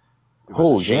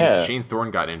Shane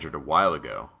Thorne got injured a while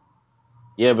ago.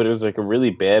 Yeah, but it was like a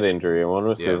really bad injury. I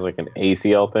wonder if it was like an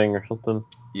ACL thing or something.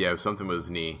 Yeah, something with his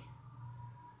knee.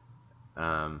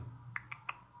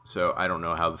 So I don't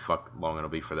know how the fuck long it'll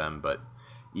be for them, but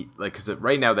because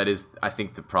right now that is, I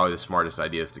think, probably the smartest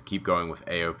idea is to keep going with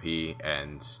AOP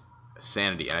and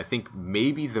Sanity. And I think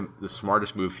maybe the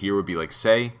smartest move here would be like,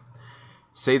 say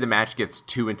the match gets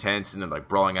too intense and then like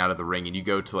brawling out of the ring, and you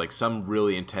go to like some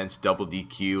really intense double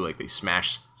DQ, like they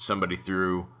smash somebody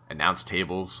through announce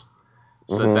tables.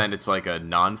 So then it's like a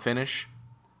non-finish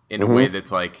in a way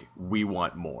that's like, we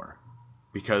want more.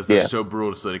 Because they're so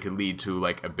brutal, so that it could lead to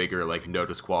like a bigger like no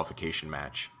disqualification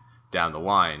match down the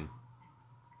line.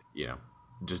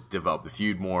 Just develop the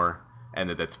feud more, and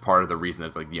that's part of the reason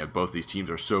that's like, both these teams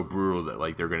are so brutal that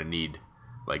like they're gonna need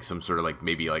like some sort of like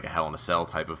maybe like a Hell in a Cell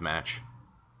type of match.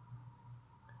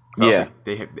 So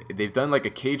they've done like a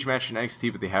cage match in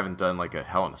NXT, but they haven't done like a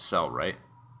Hell in a Cell, right?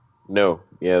 No,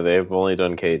 they've only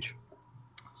done cage.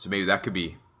 So maybe that could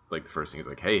be like the first thing is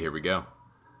like, hey, here we go.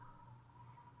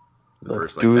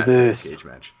 Let's do this cage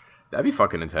match. That'd be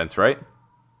fucking intense, right?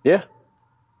 Yeah.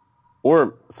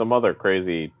 Or some other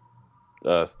crazy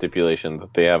stipulation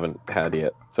that they haven't had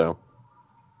yet. So,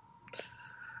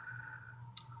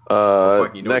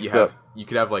 what next you have? You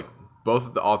could have like both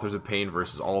of the Authors of Pain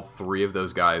versus all three of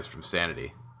those guys from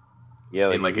Sanity.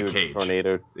 Yeah, in like a cage.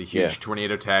 Tornado. A huge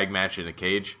tornado tag match in a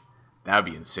cage. That'd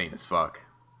be insane as fuck.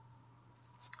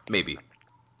 Maybe.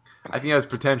 I think that has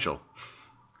potential.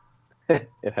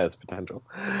 It has potential.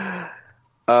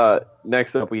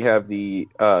 Next up, we have the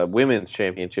Women's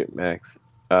Championship match.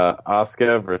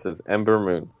 Asuka versus Ember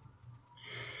Moon.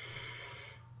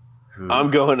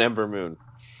 I'm going Ember Moon.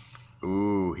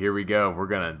 Ooh, here we go. We're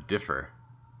going to differ.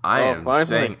 I am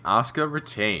saying Asuka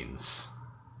retains.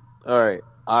 All right.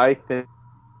 I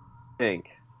think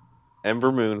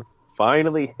Ember Moon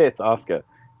finally hits Asuka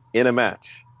in a match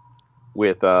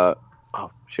with,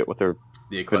 what's her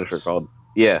finisher called?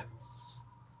 Yeah.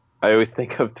 I always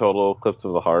think of Total Eclipse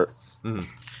of the Heart.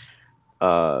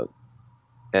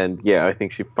 And yeah, I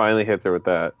think she finally hits her with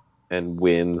that and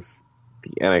wins the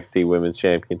NXT Women's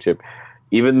Championship,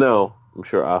 even though I'm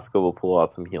sure Asuka will pull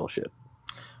out some heel shit.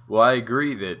 Well, I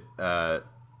agree that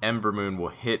Ember Moon will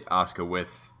hit Asuka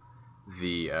with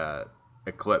the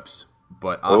Eclipse,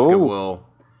 but Asuka will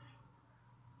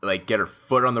like get her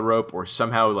foot on the rope or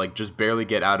somehow like just barely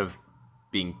get out of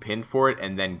being pinned for it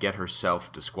and then get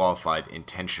herself disqualified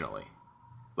intentionally.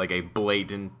 Like a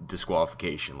blatant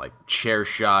disqualification, like chair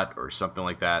shot or something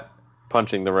like that.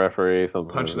 Punching the referee,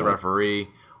 something. Punching the referee,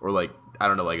 or like, I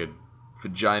don't know, like a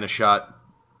vagina shot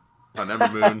on Ember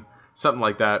Moon, something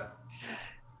like that.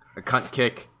 A cunt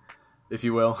kick, if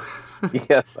you will.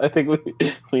 Yes, I think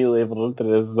we labeled it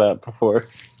as that before.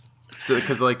 So,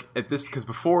 because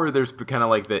before there's kind of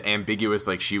like the ambiguous,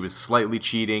 like she was slightly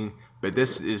cheating, but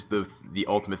this is the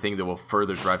ultimate thing that will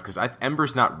further drive, because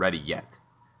Ember's not ready yet.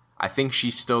 I think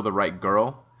she's still the right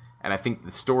girl, and I think the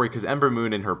story, because Ember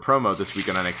Moon in her promo this week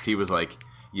on NXT was like,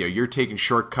 you're taking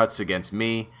shortcuts against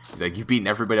me, like you've beaten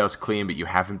everybody else clean, but you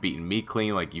haven't beaten me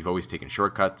clean, like you've always taken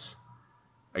shortcuts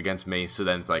against me. So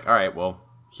then it's like, all right, well,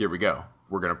 here we go.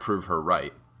 We're going to prove her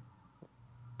right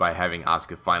by having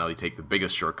Asuka finally take the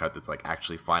biggest shortcut that's like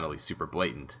actually finally super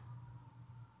blatant.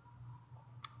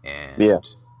 And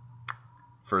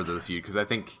further the feud, because I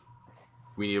think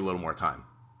we need a little more time.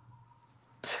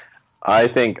 I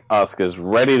think Asuka's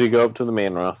ready to go up to the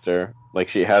main roster, like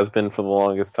she has been for the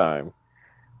longest time.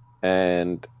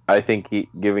 And I think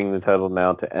giving the title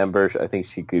now to Ember, I think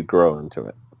she could grow into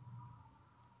it.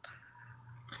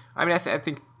 I mean, I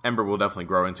think Ember will definitely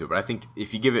grow into it, but I think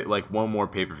if you give it like one more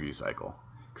pay-per-view cycle,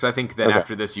 because I think then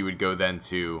after this you would go then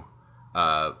to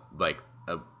the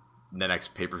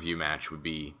next pay-per-view match would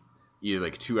be either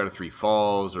like 2 out of 3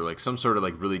 falls or like some sort of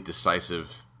like really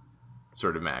decisive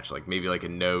sort of match, like maybe like a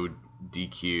no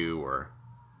DQ or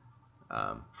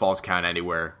falls count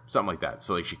anywhere, something like that.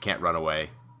 So like she can't run away.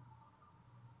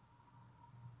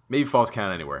 Maybe falls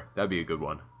count anywhere. That'd be a good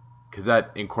one, because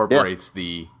that incorporates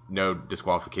the no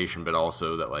disqualification, but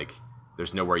also that like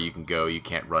there's nowhere you can go, you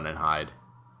can't run and hide.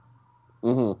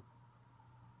 Mm-hmm.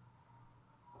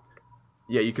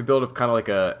 Yeah, you could build up kind of like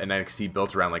an NXT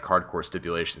built around like hardcore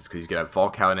stipulations, because you could have fall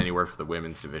count anywhere for the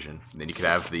women's division. And then you could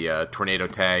have the tornado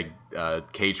tag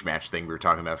cage match thing we were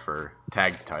talking about for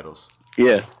tag titles.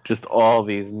 Yeah, just all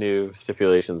these new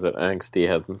stipulations that NXT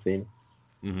hasn't seen.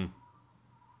 Mm-hmm.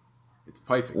 It's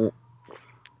perfect. All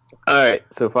right,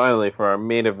 so finally for our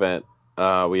main event,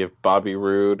 we have Bobby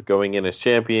Roode going in as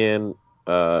champion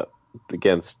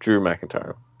against Drew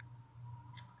McIntyre.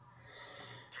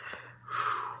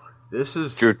 This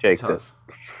is Drew takes tough.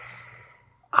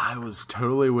 I was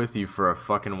totally with you for a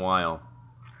fucking while,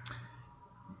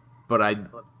 but I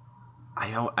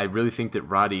really think that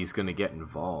Roddy's going to get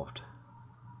involved.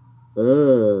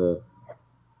 Not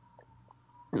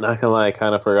gonna lie, I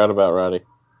kind of forgot about Roddy.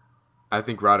 I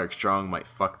think Roderick Strong might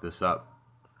fuck this up.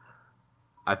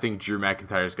 I think Drew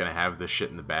McIntyre is going to have this shit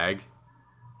in the bag,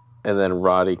 And then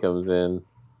Roddy comes in.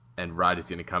 and Roddy's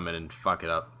going to come in and fuck it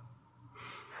up.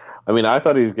 I mean, I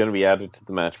thought he was going to be added to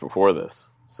the match before this,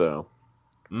 so.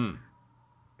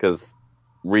 Because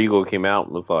Regal came out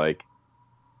and was like,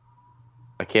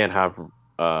 I can't have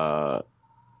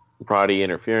Roddy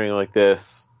interfering like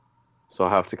this, so I'll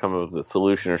have to come up with a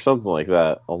solution or something like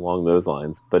that along those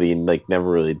lines. But he like never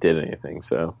really did anything,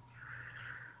 so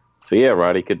yeah,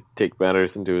 Roddy could take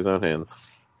matters into his own hands.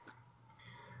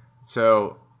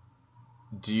 So,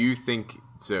 do you think?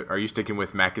 So, are you sticking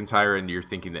with McIntyre, and you're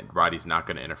thinking that Roddy's not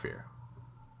going to interfere,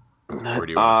 or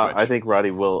do you want to switch? I think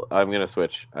Roddy will. I'm going to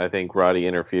switch. I think Roddy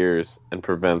interferes and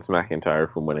prevents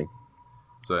McIntyre from winning.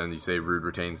 So then you say Rude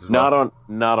retains as well.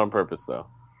 Not on purpose though.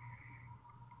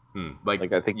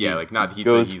 Like I think yeah, he like not he.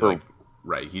 goes He's for- like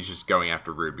right. He's just going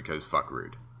after Rude because fuck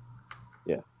Rude.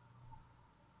 Yeah.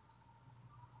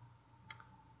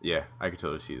 Yeah, I could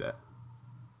totally see that.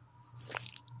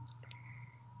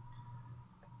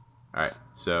 All right,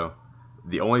 so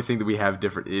the only thing that we have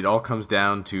different, it all comes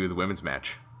down to the women's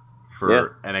match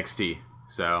for NXT.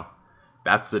 So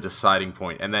that's the deciding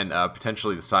point, and then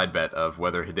potentially the side bet of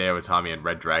whether Hideo Itami and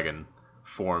Red Dragon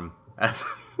form as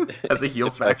as a heel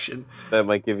faction. That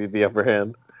might give you the upper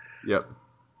hand. Yep.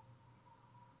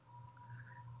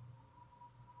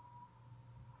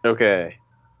 Okay,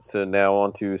 so now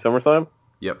on to SummerSlam.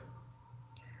 Yep.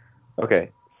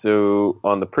 Okay, so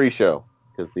on the pre-show,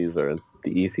 because these are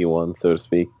the easy ones, so to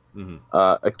speak,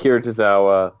 Akira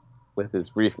Tozawa, with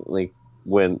his recently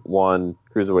won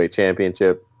Cruiserweight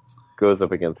Championship, goes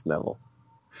up against Neville.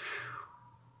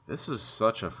 This is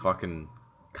such a fucking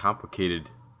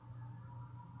complicated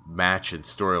match and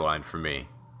storyline for me.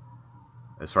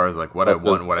 As far as like what I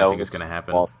want, what I think is going to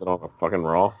happen. Lost it on a fucking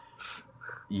Raw.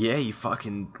 Yeah, he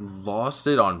fucking lost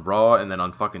it on Raw and then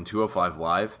on fucking 205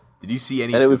 Live. Did you see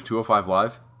any And it was- 205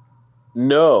 Live?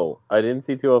 No, I didn't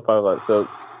see 205 Live. So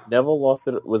Neville lost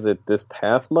it. Was it this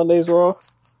past Monday's Raw?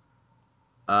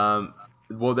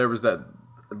 Well, there was that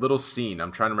little scene.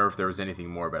 I'm trying to remember if there was anything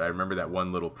more, but I remember that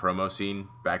one little promo scene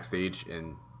backstage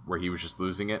and where he was just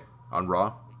losing it on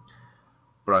Raw.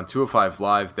 But on 205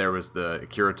 Live, there was the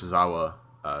Akira Tozawa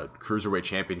Cruiserweight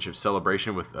Championship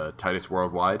celebration with Titus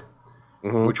Worldwide,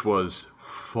 which was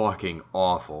fucking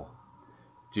awful.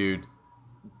 Dude,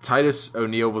 Titus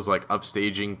O'Neil was like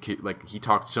upstaging, like he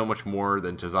talked so much more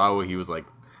than Tozawa. He was like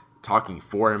talking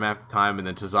for him half the time, and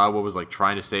then Tozawa was like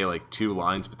trying to say like two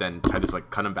lines, but then Titus like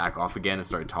cut him back off again and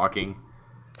started talking.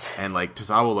 And like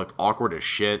Tozawa looked awkward as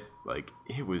shit. Like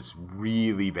it was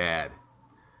really bad.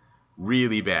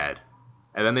 Really bad.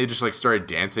 And then they just like started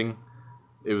dancing.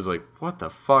 It was like, what the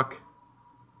fuck?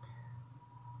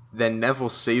 Then Neville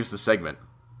saves the segment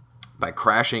by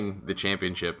crashing the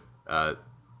championship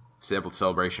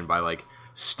celebration by like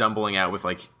stumbling out with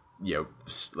like, you know,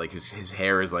 like his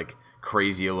hair is like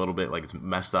crazy a little bit, like it's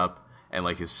messed up, and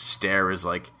like his stare is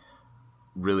like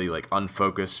really like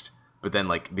unfocused, but then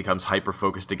like becomes hyper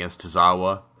focused against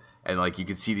Tozawa, and like you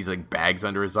can see these like bags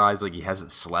under his eyes, like he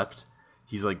hasn't slept.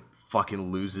 He's like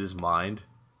fucking loses his mind.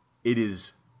 It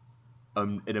is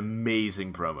an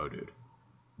amazing promo, dude.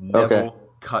 Neville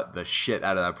cut the shit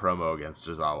out of that promo against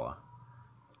Tozawa.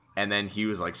 And then he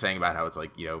was like saying about how it's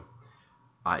like, you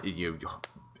know, you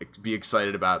be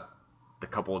excited about the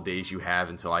couple of days you have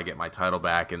until I get my title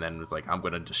back, and then it was like, I'm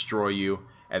going to destroy you.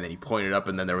 And then he pointed up,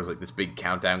 and then there was like this big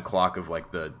countdown clock of like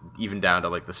even down to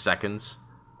like the seconds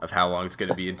of how long it's going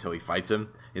to be until he fights him.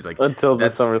 He's like, Until the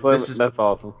SummerSlam. That's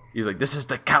awesome. He's like, this is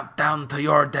the countdown to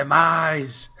your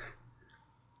demise.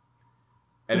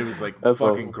 And it was like That's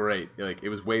fucking awesome. great. Like it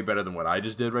was way better than what I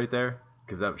just did right there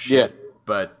because that was shit. Yeah.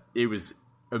 But it was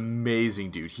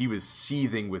amazing, dude. He was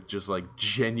seething with just like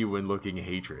genuine looking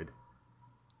hatred.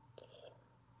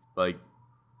 Like,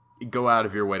 go out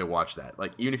of your way to watch that.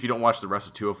 Like, even if you don't watch the rest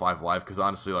of 205 Live, because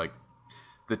honestly, like,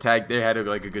 they had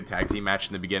like a good tag team match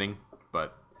in the beginning,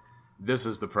 but this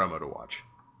is the promo to watch.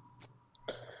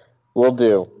 Will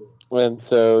do. And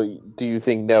so, do you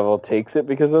think Neville takes it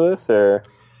because of this, or?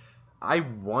 I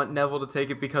want Neville to take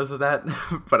it because of that,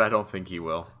 but I don't think he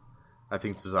will. I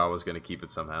think Tozawa's going to keep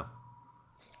it somehow.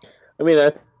 I mean,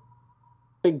 I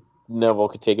think Neville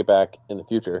could take it back in the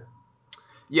future.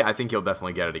 Yeah, I think he'll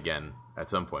definitely get it again at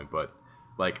some point, but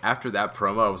like after that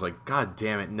promo, I was like, God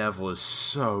damn it, Neville is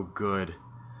so good.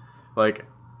 Like,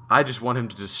 I just want him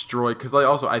to destroy, because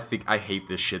I think I hate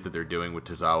this shit that they're doing with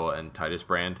Tozawa and Titus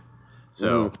Brand.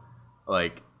 So,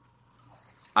 like,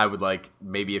 I would like,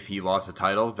 maybe if he lost the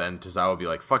title, then Tozawa would be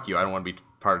like, fuck you, I don't want to be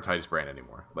part of Titus Brand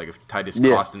anymore. Like, if Titus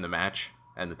cost him the match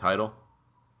and the title.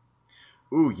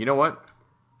 Ooh, you know what?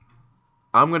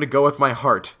 I'm going to go with my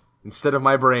heart instead of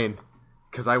my brain,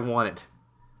 because I want it.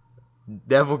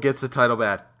 Neville gets the title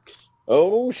back.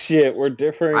 Oh shit, we're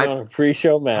differing on a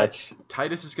pre-show match.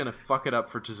 Titus is going to fuck it up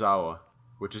for Tozawa,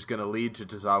 which is going to lead to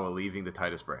Tozawa leaving the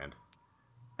Titus Brand.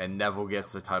 And Neville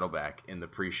gets the title back in the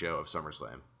pre-show of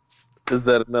SummerSlam. Is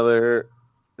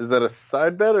that a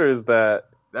side bet, or is that...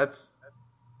 That's...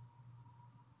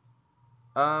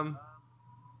 I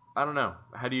don't know.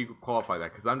 How do you qualify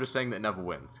that? Because I'm just saying that Neville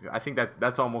wins. I think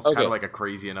that's almost kind of like a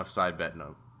crazy enough side bet.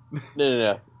 No.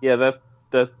 No. Yeah, that's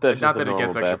Not that it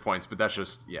gets extra bet. points, but that's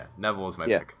just, Neville is my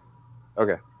Yeah. pick.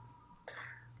 Okay.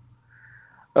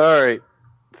 All right.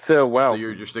 So, wow. So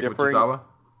you're sticking with Differing- Tozawa?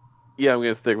 Yeah, I'm going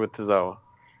to stick with Tozawa.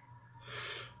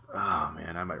 Oh,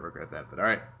 man, I might regret that. But all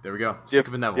right, there we go. Stick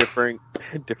with Neville.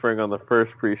 Differing on the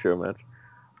first pre-show match.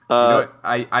 You know what?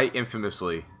 I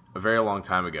infamously, a very long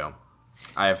time ago,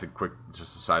 I have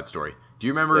just a side story. Do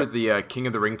you remember the King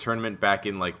of the Ring tournament back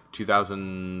in like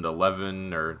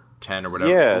 2011 or 10 or whatever?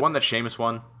 Yeah. The one that Sheamus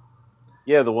won?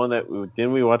 Yeah, the one that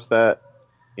didn't we watch that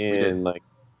in like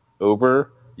Ober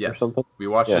or Yes. something? We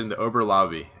watched it in the Ober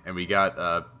lobby, and we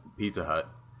got Pizza Hut.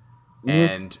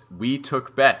 And we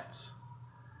took bets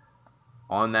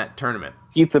on that tournament.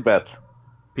 Pizza bets.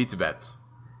 Pizza bets.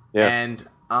 Yeah. And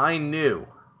I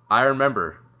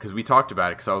remember, because we talked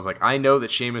about it, because I was like, I know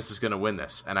that Sheamus is going to win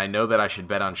this, and I know that I should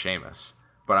bet on Sheamus.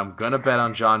 But I'm going to bet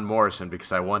on John Morrison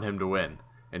because I want him to win.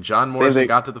 And John Morrison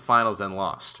got to the finals and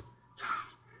lost.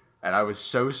 And I was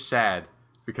so sad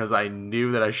because I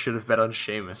knew that I should have bet on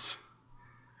Sheamus.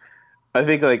 I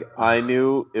think like I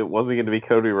knew it wasn't going to be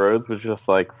Cody Rhodes, but just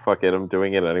like, fuck it, I'm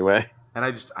doing it anyway. And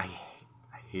I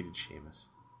hated Sheamus.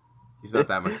 He's not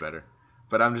that much better.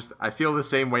 But I feel the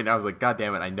same way now. I was like, God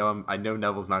damn it, I know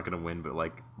Neville's not going to win, but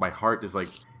like, my heart is like,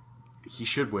 he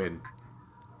should win.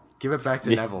 Give it back to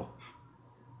Neville.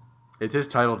 It's his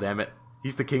title, damn it.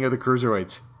 He's the king of the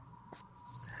cruiserweights.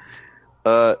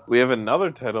 We have another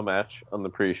title match on the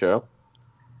pre-show,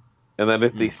 and that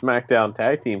is the SmackDown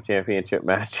Tag Team Championship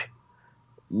match.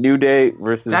 New Day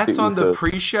versus That's the on the Usos.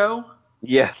 pre-show?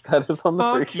 Yes, that is on the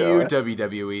Fuck pre-show. you,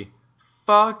 WWE.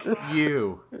 Fuck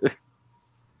you.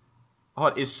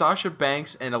 Hold on, is Sasha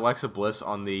Banks and Alexa Bliss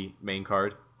on the main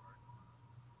card?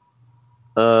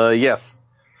 Yes.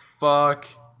 Fuck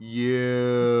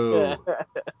you.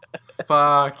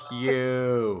 Fuck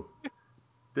you.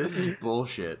 This is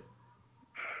bullshit.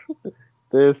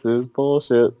 This is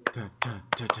bullshit. Dun, dun,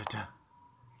 dun, dun, dun.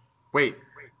 Wait,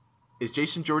 is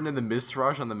Jason Jordan and the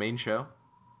Miztourage on the main show?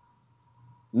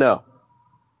 No,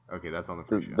 Okay, that's on the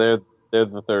pre-show. they're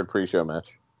the third pre-show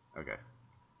match. Okay.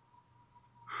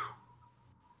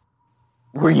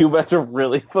 Were you about to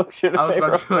really flip shit? I was away,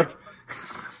 about to be bro? like,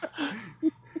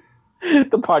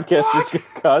 The podcast just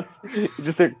cuts. You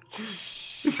just hear...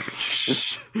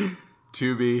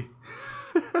 to be.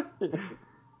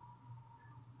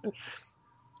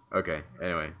 Okay,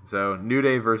 anyway. So, New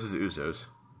Day versus Usos.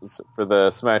 for the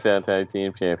SmackDown Tag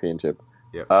Team Championship.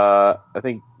 Yep. I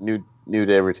think New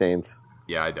Day retains.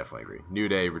 Yeah, I definitely agree. New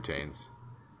Day retains.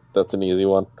 That's an easy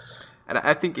one. And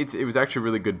I think it was actually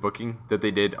really good booking that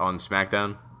they did on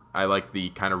SmackDown. I like the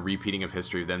kind of repeating of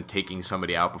history of them taking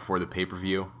somebody out before the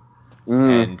pay-per-view.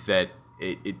 And that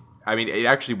it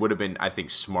actually would have been, I think,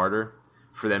 smarter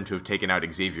for them to have taken out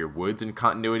Xavier Woods in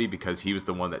continuity because he was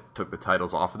the one that took the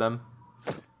titles off of them.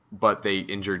 But they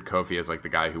injured Kofi as like the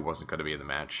guy who wasn't going to be in the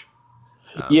match.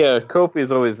 Yeah,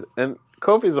 Kofi's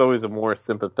always a more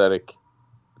sympathetic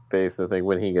face, I think,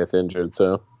 when he gets injured.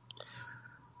 So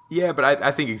Yeah, but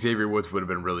I think Xavier Woods would have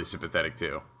been really sympathetic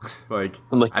too. like,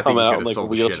 And like I come think he out could in have like a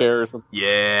sold the shit. wheelchair or something.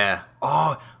 Yeah.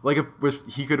 Oh,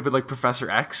 he could have been like Professor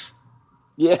X.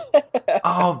 Yeah.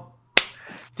 Oh,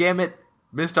 damn it!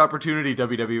 Missed opportunity,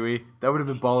 WWE. That would have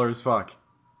been baller as fuck.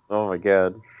 Oh my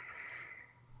god.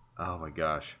 Oh my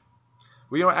gosh.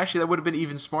 Well, you know, actually, that would have been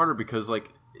even smarter because, like,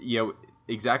 you know,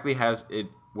 exactly as it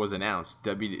was announced,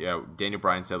 Daniel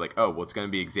Bryan said, like, oh, well, it's going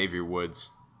to be Xavier Woods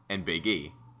and Big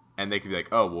E. And they could be like,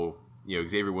 oh, well, you know,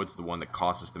 Xavier Woods is the one that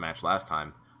cost us the match last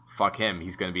time. Fuck him.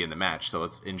 He's going to be in the match, so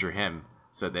let's injure him.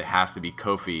 So that it has to be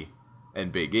Kofi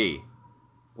and Big E.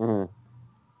 Mm-hmm.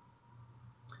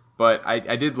 But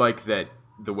I did like that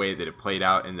the way that it played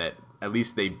out and that at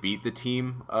least they beat the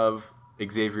team of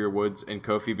Xavier Woods and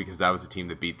Kofi because that was the team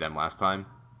that beat them last time.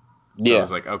 So Yeah. it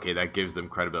was like, okay, that gives them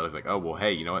credibility. It's like, oh, well,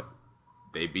 hey, you know what?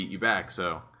 They beat you back,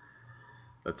 so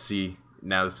let's see.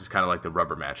 Now this is kind of like the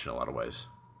rubber match in a lot of ways.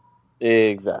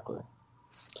 Exactly.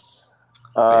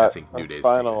 I think New our Day's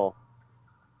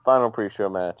final pre-show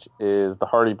match is the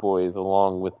Hardy Boys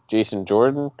along with Jason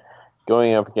Jordan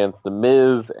going up against The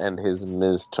Miz and his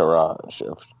Miz Taraj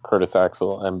of Curtis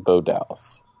Axel and Bo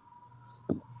Dallas.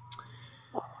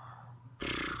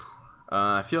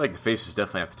 I feel like the faces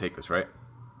definitely have to take this, right?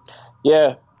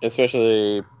 Yeah,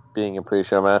 especially being a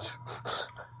pre-show match.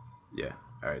 Yeah.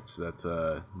 All right, so that's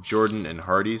Jordan and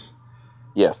Hardy's.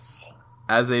 Yes.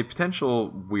 As a potential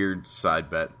weird side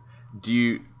bet,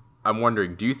 I'm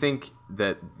wondering, do you think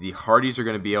that the Hardys are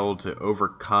going to be able to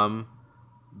overcome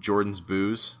Jordan's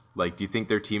boos? Like, do you think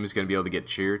their team is going to be able to get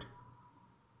cheered?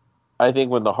 I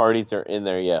think when the Hardys are in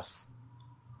there, yes.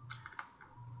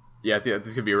 Yeah, I think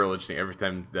this could be real interesting. Every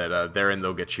time that they're in,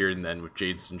 they'll get cheered, and then when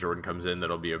Jason Jordan comes in,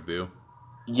 that'll be a boo.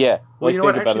 Yeah. Well, you know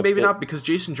what? think about Actually, it, maybe not, because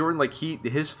Jason Jordan, like,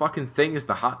 his fucking thing is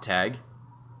the hot tag.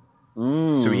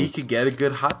 Mm. So he could get a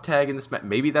good hot tag in this match.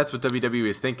 Maybe that's what WWE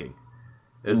is thinking.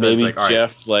 Is that Maybe it's like, all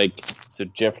right, Jeff, so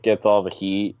Jeff gets all the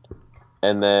heat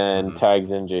and then tags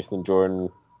in Jason Jordan.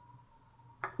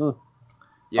 yeah, 'cause,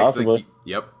 like, possibly.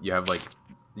 you have, like,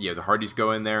 the Hardys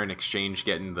go in there and exchange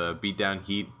getting the beatdown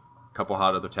heat, a couple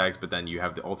hot other tags, but then you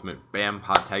have the ultimate bam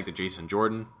hot tag to Jason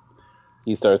Jordan.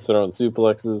 He starts throwing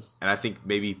suplexes. And I think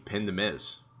maybe pin The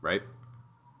Miz, right?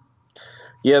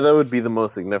 Yeah, that would be the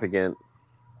most significant.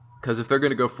 Because if they're going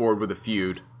to go forward with a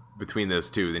feud between those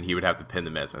two, then he would have to pin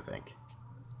The Miz, I think.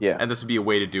 Yeah. And this would be a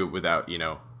way to do it without,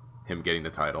 him getting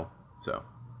the title. So,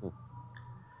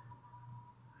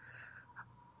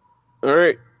 All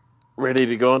right. Ready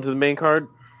to go into the main card?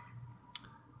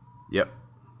 yep.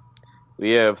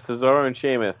 We have Cesaro and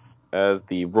Sheamus as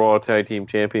the Raw Tag Team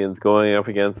Champions going up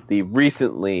against the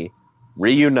recently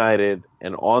reunited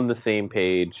and on the same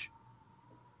page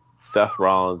Seth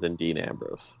Rollins and Dean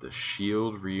Ambrose. The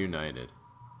Shield reunited.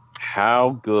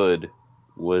 How good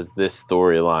was this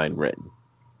storyline written?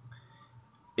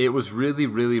 It was really,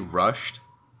 really rushed,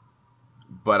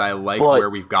 but I like But- where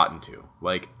we've gotten to.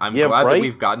 Like, I'm Yeah, glad right? that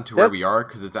we've gotten to where we That's- are,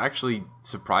 because it's actually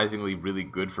surprisingly really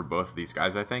good for both of these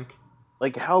guys, I think.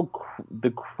 Like how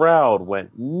the crowd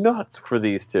went nuts for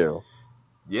these two.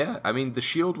 Yeah, I mean, the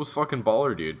Shield was fucking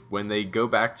baller, dude. When they go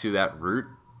back to that route,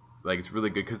 like, it's really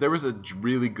good, because there was a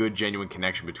really good, genuine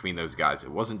connection between those guys. It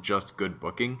wasn't just good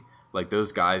booking. Like,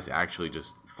 those guys actually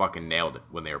just fucking nailed it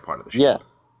when they were part of the Shield. Yeah.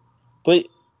 But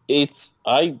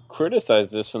I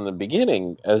criticized this from the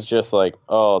beginning as just like,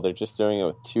 oh, they're just doing it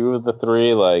with two of the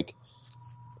three. Like,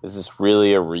 is this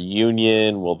really a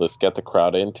reunion? Will this get the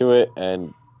crowd into it?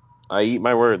 And I eat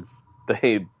my words.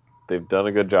 They've done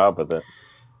a good job with it.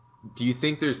 Do you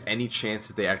think there's any chance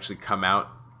that they actually come out,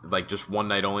 like, just one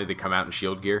night only, they come out in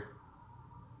Shield gear?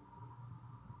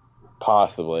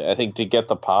 Possibly. I think to get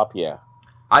the pop, yeah.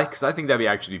 Because I think that'd be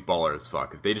actually be baller as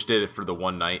fuck. If they just did it for the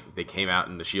one night, they came out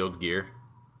in the Shield gear.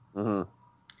 Mm-hmm.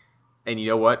 And you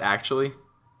know what, actually?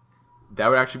 That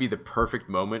would actually be the perfect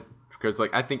moment. Because,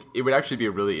 like, I think it would actually be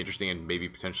a really interesting and maybe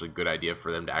potentially good idea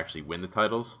for them to actually win the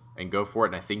titles and go for it.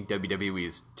 And I think WWE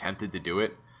is tempted to do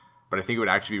it. But I think it would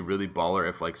actually be really baller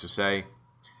if, like, so say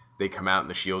they come out in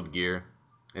the Shield gear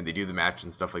and they do the match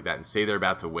and stuff like that and say they're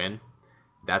about to win.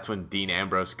 That's when Dean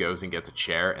Ambrose goes and gets a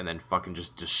chair and then fucking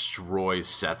just destroys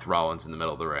Seth Rollins in the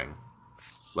middle of the ring.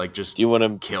 Like, just Do you want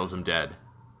to kills him dead.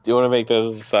 make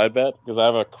this as a side bet? Because I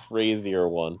have a crazier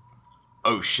one.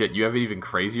 Oh shit, you have an even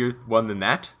crazier one than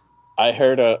that? I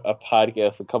heard a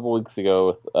podcast a couple weeks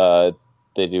ago with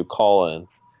they do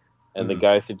call-ins, and the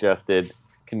guy suggested,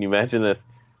 can you imagine this?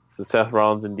 So Seth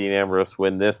Rollins and Dean Ambrose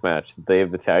win this match. They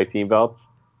have the tag team belts,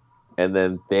 and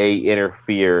then they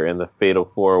interfere in the Fatal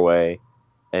 4-Way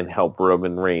and help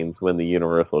Roman Reigns win the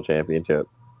Universal Championship.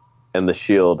 And the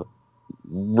Shield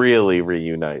really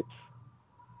reunites.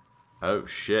 Oh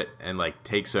shit! And like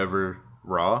takes over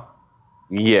Raw.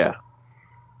 Yeah.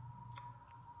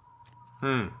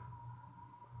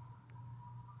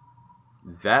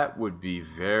 That would be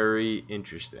very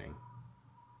interesting.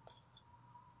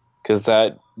 Because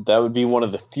that would be one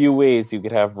of the few ways you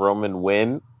could have Roman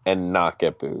win and not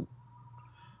get booed.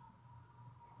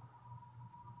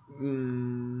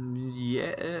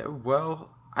 Yeah, well,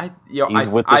 He's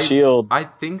with the Shield. I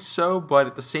think so, but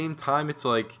at the same time, it's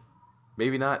like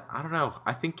maybe not. I don't know.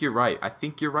 I think you're right. I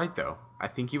think you're right, though. I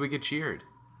think he would get cheered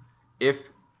if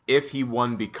he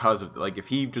won because of if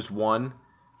he just won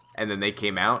and then they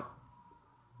came out,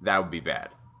 that would be bad.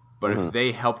 But if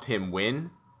they helped him win,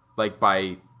 like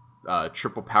by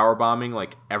triple power bombing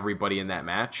like everybody in that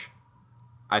match,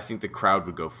 I think the crowd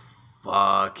would go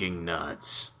fucking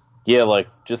nuts. Yeah, like,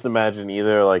 just imagine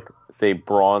either, like, say,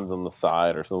 Braun's on the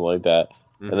side or something like that,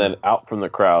 and then out from the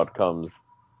crowd comes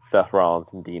Seth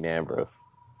Rollins and Dean Ambrose.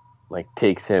 Like,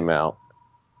 takes him out.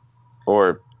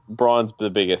 Or Braun's the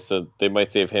biggest, so they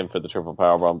might save him for the triple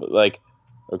powerbomb, but, like,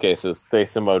 okay, so say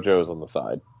Samoa Joe's on the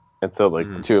side, and so,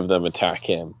 like, the two of them attack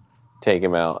him, take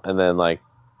him out, and then, like,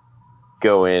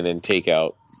 go in and take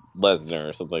out Lesnar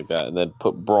or something like that, and then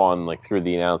put Braun, like, through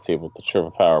the announce table with the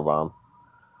triple powerbomb.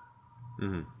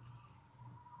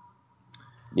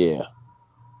 Yeah.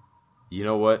 You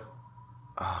know what?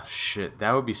 Oh, shit.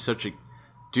 That would be such a...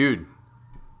 Dude,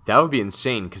 that would be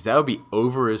insane, because that would be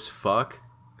over as fuck.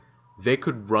 They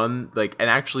could run, like, and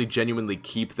actually genuinely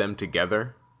keep them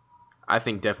together. I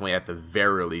think definitely at the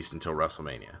very least until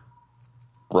WrestleMania.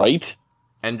 Right?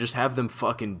 And just have them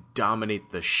fucking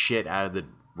dominate the shit out of the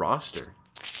roster.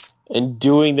 And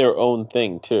doing their own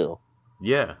thing, too.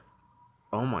 Yeah.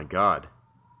 Oh, my God.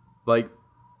 Like,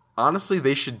 honestly,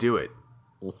 they should do it.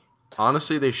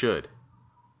 Honestly, they should.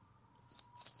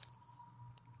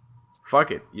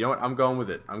 Fuck it. You know what? I'm going with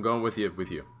it. I'm going with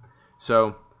you.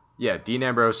 So, yeah, Dean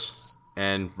Ambrose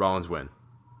and Rollins win.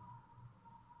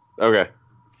 Okay.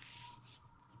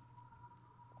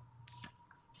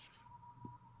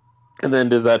 And then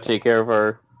does that take care of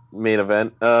our main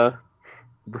event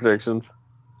predictions?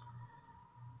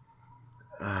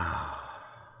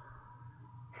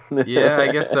 Yeah, I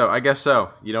guess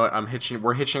so. You know what?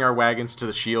 We're hitching our wagons to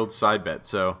the Shield side bet.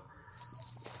 So,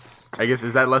 I guess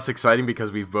is that less exciting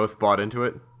because we've both bought into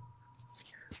it?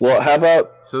 Well, how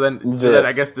about So then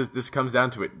I guess this comes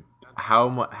down to it.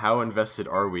 How invested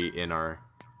are we in our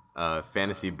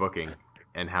fantasy booking,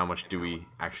 and how much do we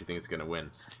actually think it's going to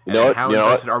win? And how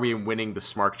invested are we in winning the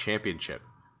Smark Championship?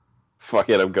 Fuck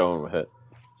it, I'm going with it.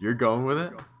 You're going with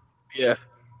it? Yeah.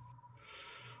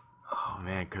 Oh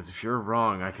man, because if you're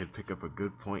wrong, I could pick up a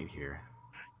good point here.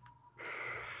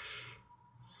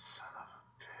 Son of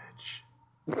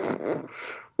a bitch.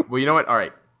 Well, you know what? All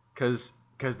right, because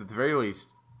at the very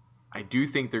least, I do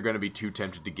think they're going to be too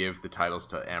tempted to give the titles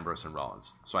to Ambrose and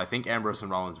Rollins. So I think Ambrose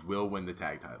and Rollins will win the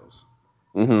tag titles.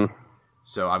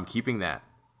 So I'm keeping that.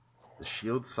 The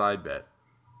Shield side bet.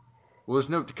 Well,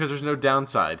 there's no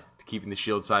downside to keeping the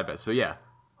Shield side bet. So yeah,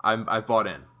 I've bought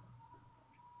in.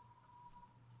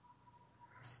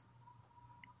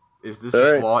 Is this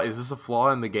a flaw? Is this a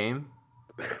flaw in the game?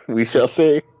 We shall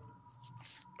see.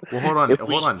 Well, hold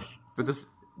on. But this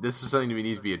is something that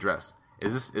needs to be addressed.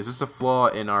 Is this a flaw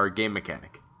in our game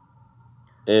mechanic?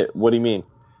 What do you mean?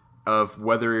 Of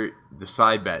whether the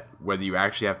side bet, whether you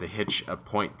actually have to hitch a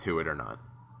point to it or not.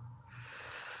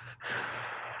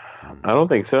 I don't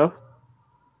think so. All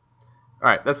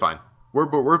right, that's fine.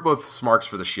 We're both smarks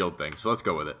for the Shield thing, so let's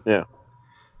go with it. Yeah.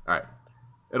 All right.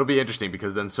 It'll be interesting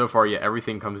because then so far, yeah,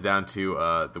 everything comes down to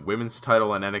the women's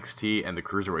title on NXT and the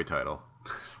Cruiserweight title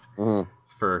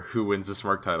for who wins the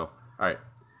Smart title. All right.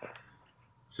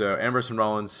 So Ambrose and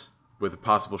Rollins with a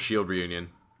possible Shield reunion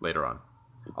later on.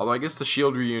 Although I guess the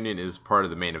Shield reunion is part of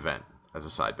the main event as a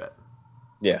side bet.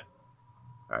 Yeah.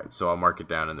 All right, so I'll mark it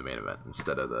down in the main event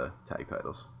instead of the tag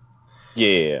titles.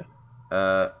 Yeah.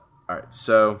 All right,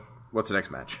 so what's the next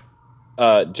match?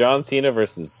 John Cena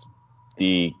versus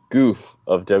the goof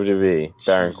of WWE,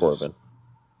 Baron Corbin.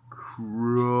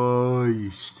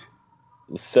 Christ.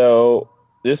 So,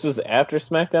 this was after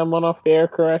SmackDown went off the air,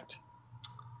 correct?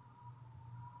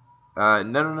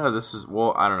 No. This is,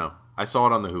 well, I don't know. I saw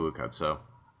it on the Hulu cut, so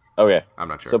Okay. I'm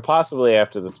not sure. So, possibly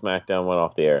after the SmackDown went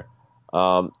off the air.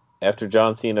 After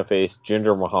John Cena faced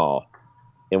Jinder Mahal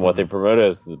in what they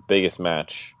promoted as the biggest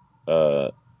match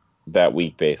that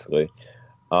week, basically.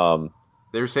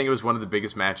 They were saying it was one of the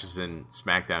biggest matches in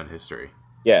SmackDown history.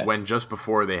 Yeah. When just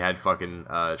before they had fucking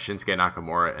Shinsuke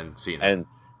Nakamura and Cena. And,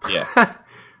 yeah.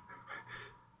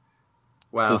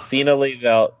 Wow. So Cena lays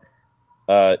out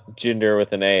Jinder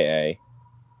with an AA,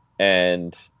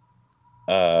 and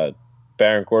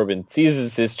Baron Corbin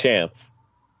seizes his chance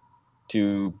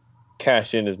to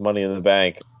cash in his Money in the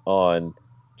Bank on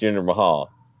Jinder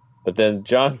Mahal. But then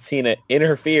John Cena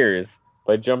interferes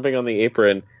by jumping on the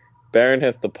apron. Baron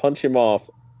has to punch him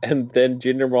off, and then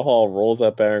Jinder Mahal rolls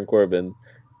at Baron Corbin.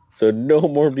 So no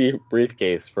more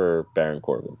briefcase for Baron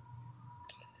Corbin.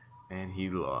 And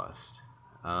he lost.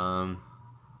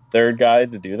 Third guy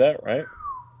to do that, right?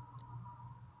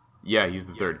 Yeah, he's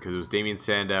the third because it was Damian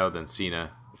Sandow, then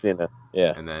Cena,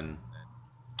 Yeah. and then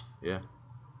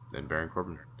Baron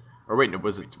Corbin. Or wait, or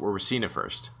was Cena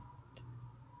first?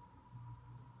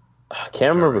 I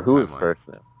can't remember who was timeline. first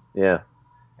now. Yeah.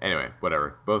 Anyway,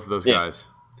 whatever. Both of those Yeah. guys.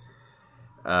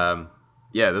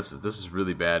 Yeah, this is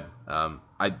really bad.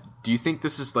 Do you think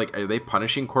this is like, are they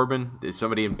punishing Corbin? Is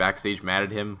somebody in backstage mad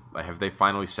at him? Like, have they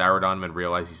finally soured on him and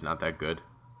realized he's not that good?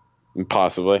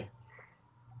 Possibly.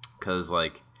 Because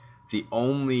like the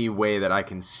only way that I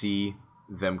can see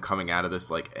them coming out of this,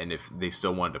 like, and if they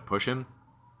still wanted to push him,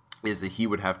 is that he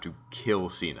would have to kill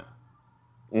Cena.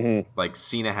 Mm-hmm. Like,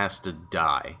 Cena has to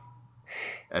die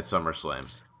at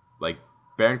SummerSlam. Like,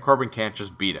 Baron Corbin can't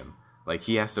just beat him. Like,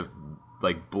 he has to,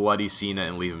 like, bloody Cena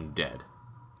and leave him dead.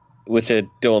 Which I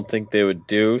don't think they would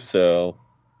do, so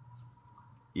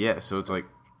Yeah, so it's like,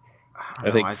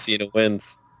 I think Cena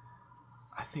wins.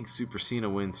 I think Super Cena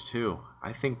wins too.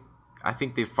 I think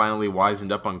they finally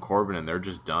wisened up on Corbin and they're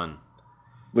just done.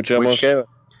 Which I'm okay with.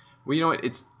 Well, you know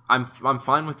what? I'm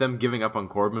fine with them giving up on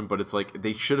Corbin, but it's like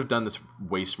they should have done this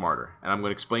way smarter. And I'm going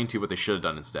to explain to you what they should have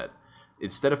done instead.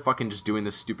 Instead of fucking just doing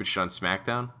this stupid shit on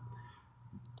SmackDown,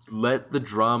 let the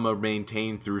drama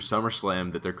maintain through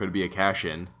SummerSlam that there could be a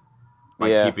cash-in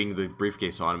by keeping the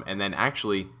briefcase on him. And then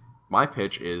actually, my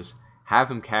pitch is have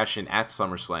him cash in at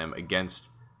SummerSlam against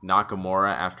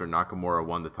Nakamura after Nakamura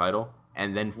won the title,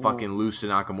 and then fucking lose to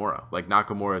Nakamura. Like,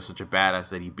 Nakamura is such a badass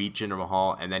that he beat Jinder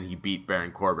Mahal, and then he beat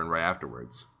Baron Corbin right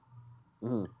afterwards.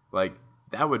 Like,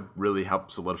 that would really help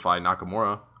solidify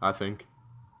Nakamura, I think.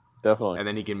 Definitely. And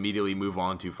then he can immediately move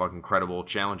on to fucking credible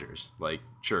challengers. Like,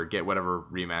 sure, get whatever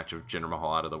rematch of Jinder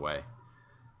Mahal out of the way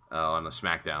on a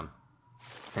SmackDown.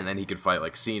 And then he could fight,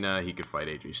 like, Cena, he could fight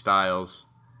AJ Styles,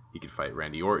 he could fight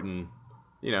Randy Orton.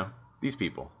 You know, these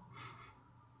people.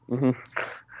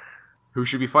 Who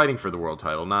should be fighting for the world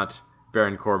title, not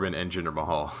Baron Corbin and Jinder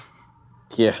Mahal.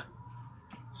 Yeah.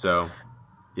 So,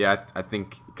 yeah, I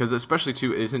think, because especially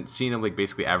too, isn't Cena like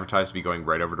basically advertised to be going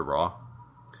right over to Raw?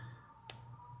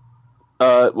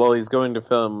 Well, he's going to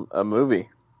film a movie.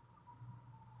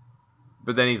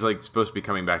 But then he's like supposed to be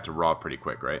coming back to Raw pretty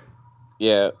quick, right?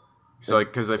 Yeah. So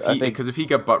like, because if he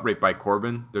got butt raped by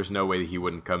Corbin, there's no way that he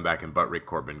wouldn't come back and butt rape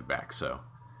Corbin back. So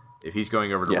if he's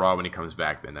going over to Raw when he comes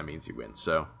back, then that means he wins.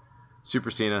 So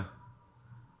Super Cena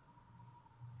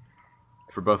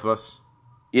for both of us.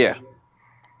 Yeah.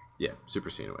 Yeah, Super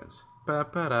Cena wins.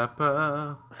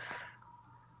 Ba-ba-da-ba.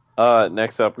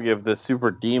 Next up, we have the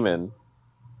Super Demon,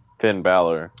 Finn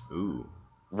Balor, Ooh.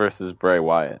 versus Bray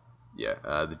Wyatt.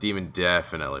 Yeah, the Demon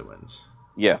definitely wins.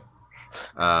 Yeah.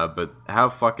 But how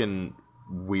fucking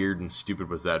weird and stupid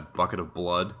was that bucket of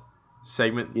blood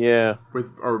segment? Yeah.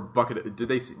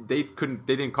 They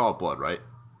didn't call it blood, right?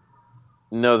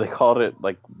 No, they called it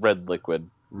like red liquid.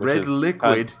 Red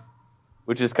liquid.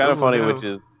 Which is kind of funny, no. which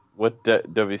is what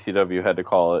WCW had to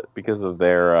call it because of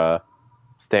their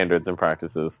standards and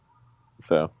practices.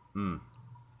 So.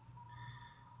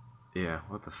 Yeah,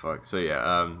 what the fuck? So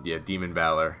yeah, Demon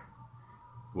Balor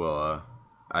will,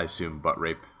 I assume, butt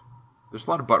rape. There's a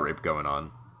lot of butt rape going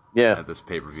on at this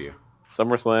pay-per-view.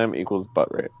 SummerSlam equals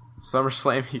butt rape.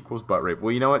 SummerSlam equals butt rape.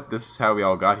 Well, you know what? This is how we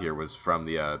all got here, was from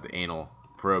the anal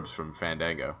probes from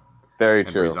Fandango. Very and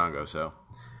true. Breezango, so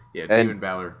yeah, And- Demon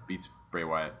Balor beats Bray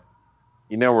Wyatt.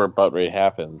 You know where butt rape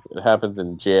happens? It happens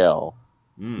in jail,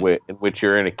 in which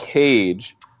you're in a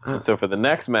cage. And so for the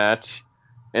next match,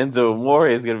 Enzo Amore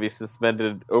is going to be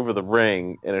suspended over the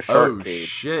ring in a shark Oh cage.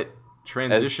 shit!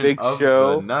 Transition Big of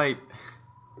Show- the night.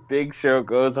 Big Show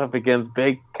goes up against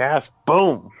Big Cass.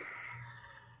 Boom!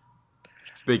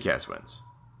 Big Cass wins.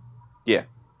 Yeah.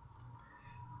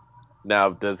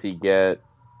 Now, does he get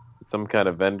some kind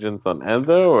of vengeance on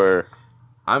Enzo, or...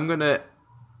 I'm gonna.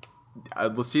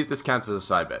 Let's see if this counts as a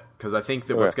side bet, because I think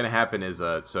that what's gonna happen is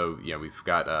we've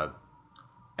got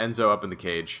Enzo up in the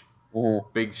cage.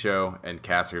 Big Show and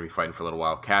Cass are gonna be fighting for a little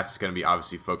while. Cass is gonna be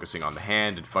obviously focusing on the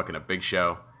hand and fucking up Big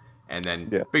Show, and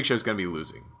then Big Show's gonna be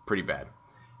losing pretty bad.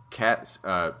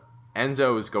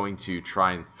 Enzo is going to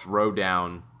try and throw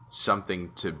down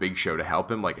something to Big Show to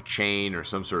help him, like a chain or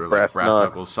some sort of brass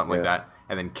knuckles, something like that.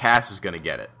 And then Cass is gonna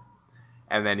get it,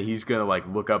 and then he's gonna like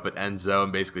look up at Enzo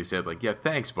and basically say like, "Yeah,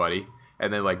 thanks, buddy,"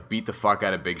 and then like beat the fuck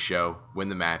out of Big Show, win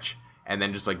the match, and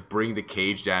then just like bring the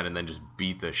cage down and then just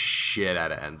beat the shit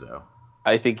out of Enzo.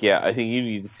 I think you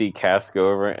need to see Cass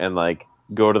go over and like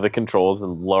go to the controls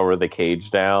and lower the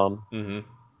cage down,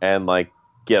 and like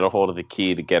get a hold of the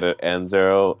key to get at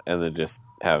Enzo, and then just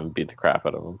have him beat the crap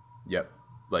out of him. Yep,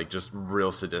 like just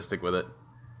real sadistic with it.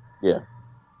 Yeah.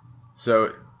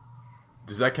 So,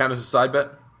 does that count as a side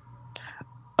bet?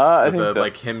 I think so.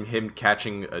 Like him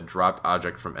catching a dropped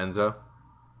object from Enzo.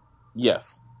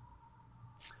 Yes.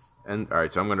 And all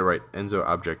right, so I'm going to write Enzo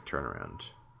object turnaround.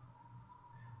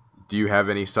 Do you have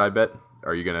any side bet?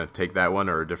 Are you going to take that one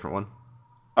or a different one?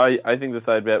 I think the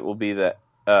side bet will be that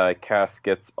Cass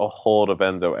gets a hold of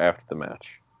Enzo after the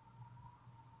match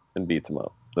and beats him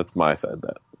up. That's my side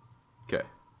bet. Okay.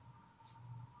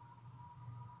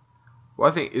 Well,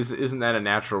 I think isn't that a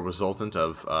natural resultant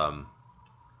of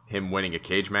him winning a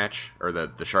cage match, or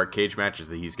the shark cage match, is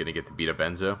that he's going to get to beat up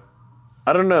Enzo?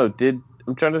 I don't know.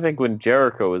 I'm trying to think when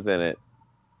Jericho was in it.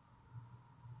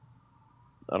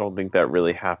 I don't think that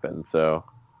really happened. So,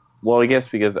 well, I guess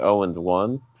because Owens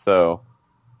won. So,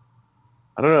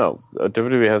 I don't know.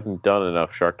 WWE hasn't done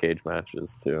enough shark cage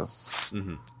matches too.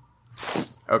 Mm-hmm.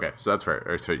 Okay, so that's fair.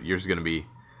 All right, so yours is going to be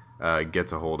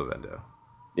gets a hold of Endo.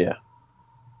 Yeah.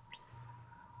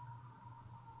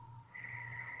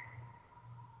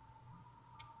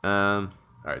 All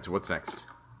right, so what's next?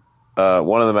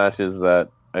 One of the matches that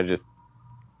I just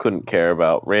couldn't care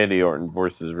about: Randy Orton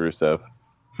versus Rusev.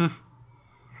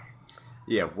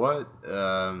 Yeah, what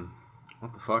the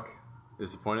fuck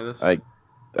is the point of this?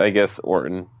 I guess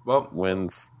Orton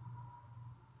wins.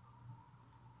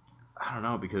 I don't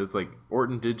know, because it's like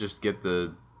Orton did just get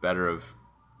the better of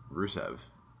Rusev.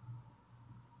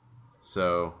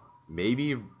 So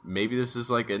maybe this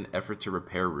is like an effort to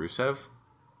repair Rusev,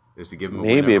 is to give him a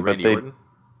win over Randy Orton.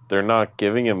 They're not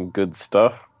giving him good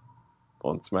stuff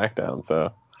on SmackDown,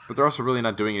 so. But they're also really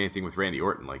not doing anything with Randy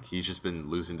Orton. Like, he's just been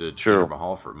losing to Jinder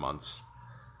Mahal for months.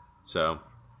 So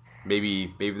maybe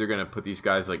they're gonna put these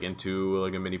guys like into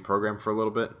like a mini program for a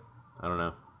little bit. I don't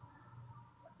know.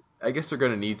 I guess they're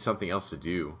gonna need something else to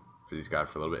do for these guys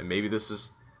for a little bit, and maybe this is.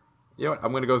 You know what?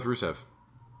 I'm gonna go with Rusev.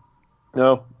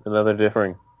 No, another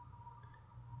differing.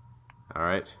 All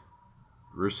right,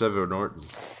 Rusev or Orton.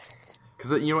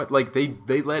 Because you know what? Like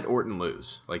they let Orton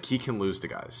lose. Like he can lose to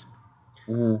guys.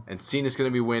 Mm-hmm. And Cena's gonna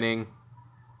be winning.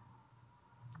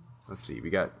 Let's see.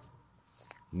 We got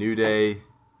New Day.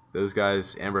 Those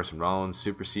guys, Ambrose and Rollins,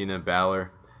 Super Cena,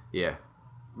 Balor. Yeah.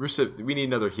 Rusev, we need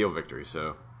another heel victory,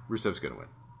 so Rusev's going to win.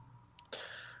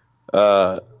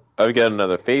 I've got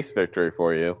another face victory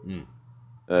for you.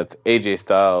 That's AJ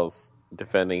Styles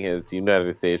defending his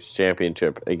United States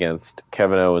Championship against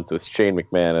Kevin Owens with Shane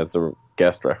McMahon as the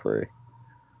guest referee.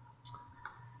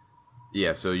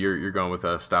 Yeah, so you're going with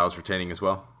Styles retaining as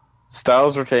well?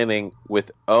 Styles retaining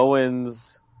with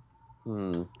Owens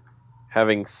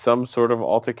having some sort of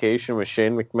altercation with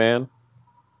Shane McMahon.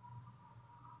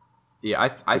 Yeah,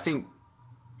 I think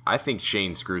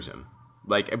Shane screws him.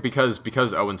 Like because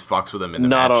Owens fucks with him in the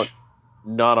match.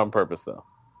 Not on purpose though.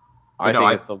 I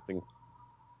think it's something.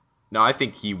 No, I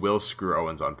think he will screw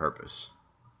Owens on purpose.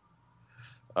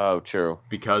 Oh, true.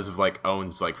 Because of like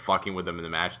Owens like fucking with him in the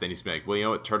match, then he's like, well, you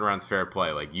know what? Turnaround's fair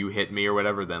play. Like you hit me or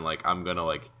whatever, then like I'm gonna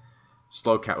like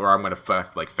slow count, or I'm gonna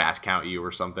fast count you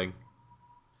or something.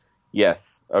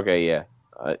 Yes. Okay. Yeah.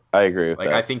 I agree with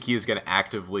that. I think he is gonna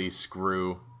actively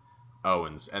screw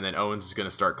Owens, and then Owens is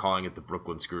gonna start calling it the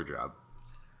Brooklyn screw job.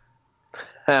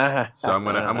 So I'm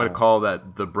gonna call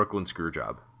that the Brooklyn screw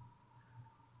job.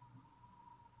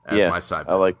 As my side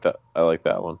bet. I like that. I like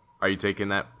that one. Are you taking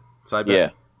that side bet? Yeah.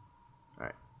 All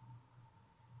right.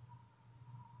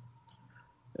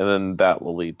 And then that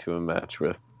will lead to a match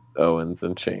with Owens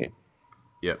and Shane.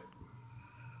 Yep.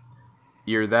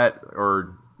 Either that,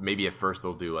 or maybe at first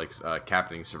they'll do like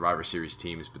captaining Survivor Series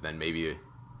teams, but then maybe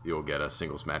you'll get a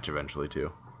singles match eventually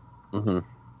too. Mm-hmm.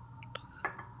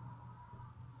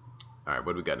 All right,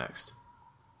 what do we got next?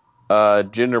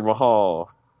 Jinder Mahal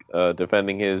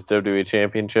defending his WWE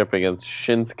Championship against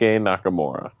Shinsuke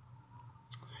Nakamura.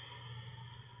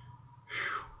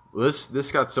 Well,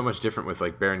 this got so much different with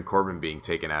like Baron Corbin being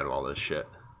taken out of all this shit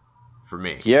for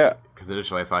me. Yeah, because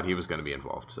initially I thought he was going to be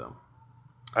involved. So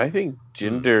I think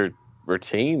Jinder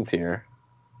retains here.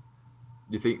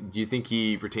 Do you think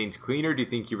he retains clean, or do you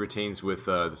think he retains with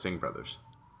the Singh brothers?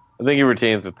 I think he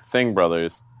retains with the Singh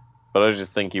brothers, but I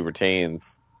just think he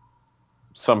retains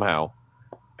somehow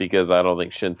because I don't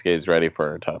think Shinsuke is ready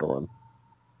for a title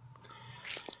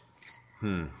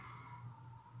run.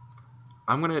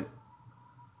 I'm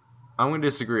gonna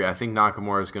disagree. I think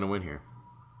Nakamura is gonna win here.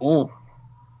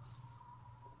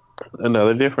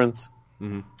 Another difference.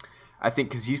 Mm-hmm. I think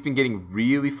because he's been getting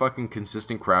really fucking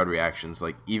consistent crowd reactions,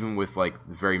 like even with like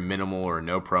very minimal or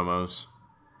no promos,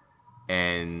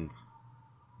 and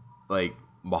like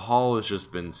Mahal has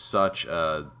just been such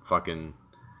a fucking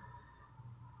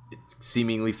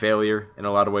seemingly failure in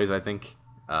a lot of ways. I think.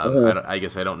 I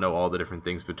guess I don't know all the different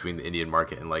things between the Indian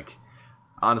market and like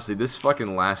honestly, this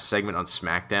fucking last segment on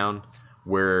SmackDown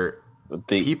where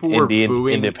The people were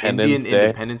booing Independence Indian Day.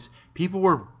 independence. People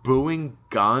were booing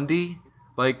Gandhi.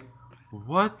 Like,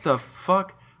 what the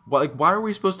fuck? Like, why are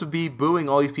we supposed to be booing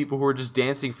all these people who are just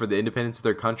dancing for the independence of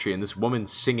their country and this woman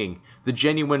singing the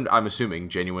genuine, I'm assuming,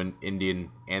 genuine Indian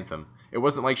anthem? It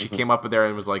wasn't like she came up there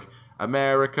and was like,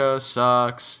 America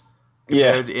sucks.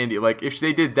 Compared to India. Like, if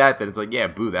they did that, then it's like, yeah,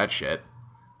 boo that shit.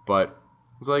 But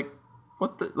it was like,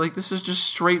 what the? Like, this is just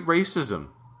straight racism.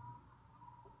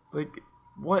 Like,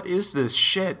 what is this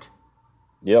shit?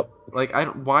 Yep. Like,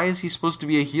 why is he supposed to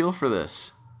be a heel for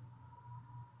this?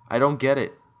 I don't get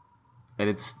it. And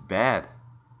it's bad.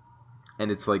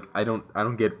 And it's like, I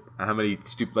don't get how many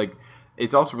stupid, like,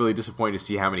 it's also really disappointing to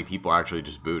see how many people actually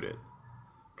just booed it.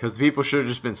 Because the people should have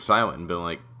just been silent and been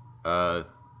like, I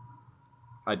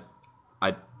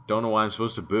don't know why I'm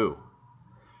supposed to boo.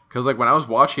 Because, like, when I was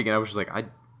watching it, I was just like,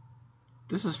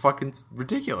 this is fucking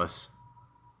ridiculous.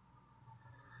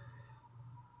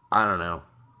 I don't know.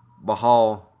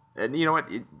 Mahal, and you know what?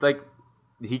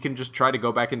 He can just try to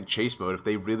go back into chase mode if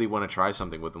they really want to try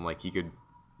something with him. Like, he could,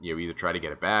 either try to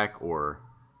get it back or,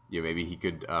 maybe he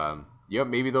could,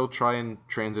 maybe they'll try and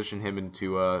transition him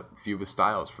into a feud with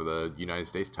Styles for the United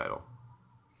States title.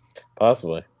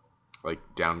 Possibly. Like,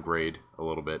 downgrade a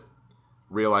little bit.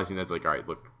 Realizing that's like, all right,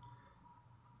 look,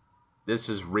 this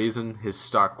has risen his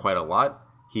stock quite a lot.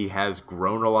 He has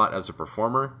grown a lot as a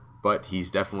performer, but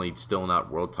he's definitely still not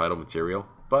world title material.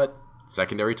 But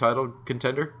secondary title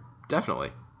contender,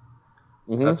 definitely.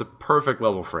 Mm-hmm. That's a perfect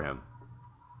level for him.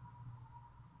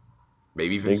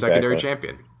 Maybe even secondary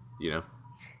champion,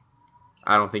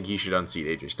 I don't think he should unseat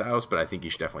AJ Styles, but I think he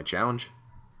should definitely challenge.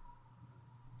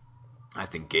 I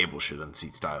think Gable should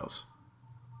unseat Styles.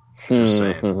 Just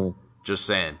saying. Just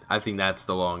saying. I think that's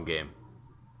the long game.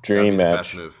 Dream match.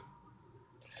 Best move.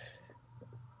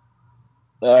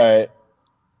 All right.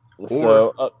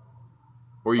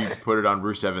 Or you put it on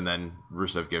Rusev and then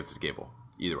Rusev gives it to Gable.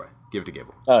 Either way. Give it to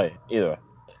Gable. Oh, yeah. Either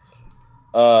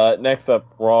way. Next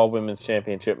up, Raw Women's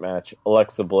Championship match.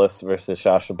 Alexa Bliss versus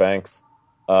Sasha Banks.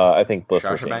 I think Bliss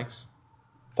Sasha Banks?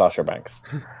 Sasha Banks.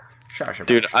 Sasha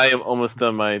Dude, Banks. I am almost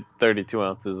done my 32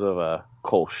 ounces of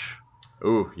Kolsch.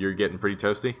 Ooh, you're getting pretty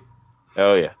toasty?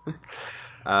 Oh, yeah.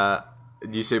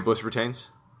 Do you say Bliss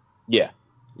retains? Yeah.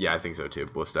 Yeah, I think so too.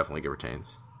 Bliss definitely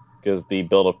retains. Because the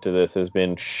build-up to this has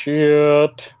been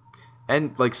shit.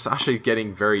 And, like, Sasha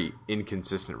getting very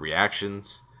inconsistent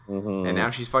reactions. Mm-hmm. And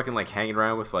now she's fucking, like, hanging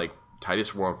around with, like,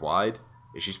 Titus Worldwide.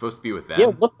 Is she supposed to be with them? Yeah,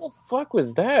 what the fuck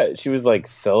was that? She was, like,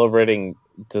 celebrating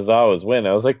Tozawa's win.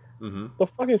 I was like, What the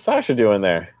fuck is Sasha doing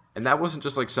there? And that wasn't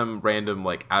just, like, some random,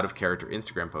 like, out-of-character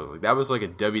Instagram post. Like, that was, like, a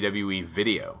WWE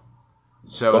video.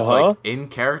 So it's, like, in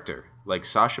character. Like,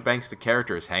 Sasha Banks, the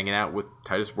character, is hanging out with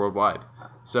Titus Worldwide.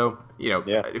 So,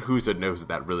 who knows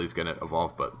that really is going to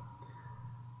evolve, but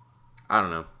I don't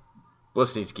know.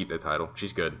 Bliss needs to keep that title.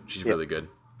 She's good. She's really good.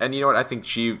 And you know what? I think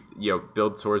she,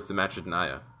 builds towards the match with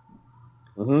Nia.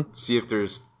 Mm-hmm. See if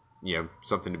there's,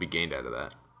 something to be gained out of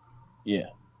that. Yeah.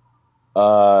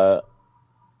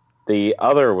 The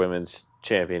other women's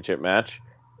championship match,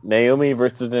 Naomi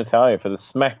versus Natalya for the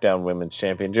SmackDown Women's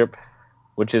Championship,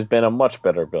 which has been a much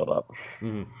better build-up.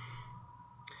 Mm-hmm.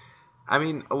 I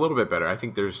mean, a little bit better. I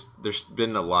think there's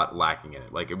been a lot lacking in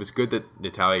it. Like, it was good that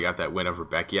Natalya got that win over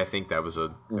Becky. I think that was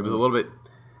it was a little bit,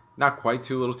 not quite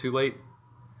a little too late.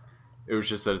 It was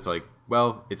just that it's like,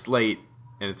 well, it's late,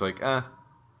 and it's like,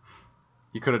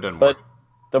 you could have done more. But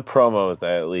the promos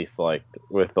I at least liked,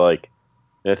 with, like,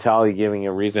 Natalya giving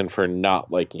a reason for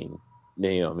not liking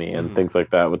Naomi and things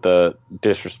like that, with the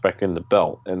disrespecting the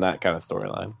belt and that kind of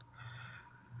storyline.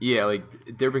 Yeah, like,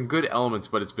 there have been good elements,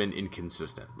 but it's been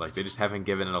inconsistent. Like, they just haven't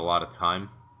given it a lot of time,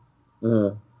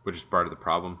 which is part of the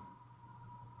problem.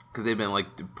 Because they've been,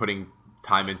 like, putting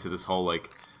time into this whole, like,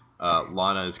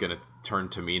 Lana is going to turn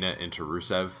Tamina into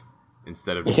Rusev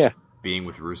instead of just being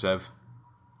with Rusev.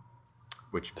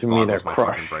 Which boggles my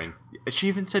fucking brain. She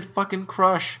even said fucking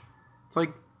crush. It's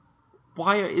like,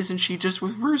 why isn't she just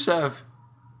with Rusev?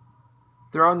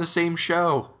 They're on the same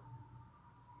show.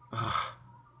 Ugh.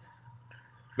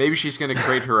 Maybe she's going to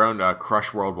create her own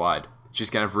Crush Worldwide. She's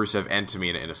going to have Rusev and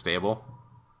Tamina in a stable.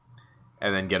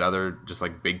 And then get other, just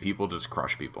like, big people to just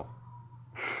crush people.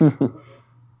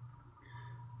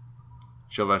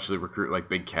 She'll eventually recruit, like,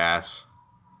 Big Cass.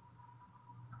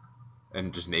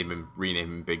 and just rename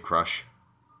him Big Crush.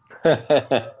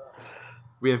 Oh.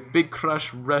 We have Big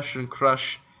Crush, Russian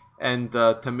Crush, and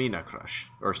Tamina Crush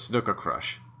or Snuka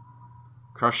Crush.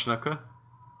 Crush Snuka?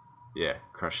 Yeah,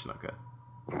 Crush Snuka.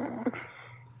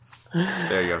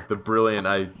 There you go. The brilliant,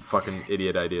 fucking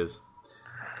idiot ideas.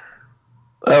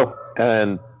 Oh,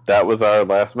 and that was our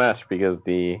last match because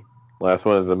the last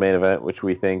one is the main event, which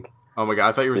we think. Oh my god,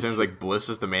 I thought you were saying it was like Bliss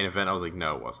is the main event. I was like,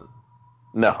 no, it wasn't.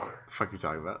 No. What the fuck are you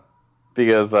talking about?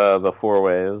 Because the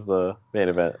 4-way is the main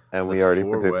event, and we already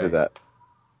four-way. predicted that.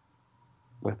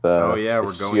 With Oh yeah,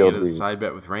 we're going Shield into the lead. side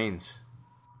bet with Reigns.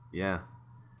 Yeah.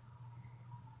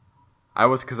 I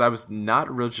was not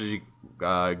originally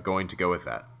going to go with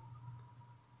that.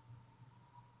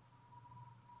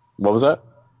 What was that?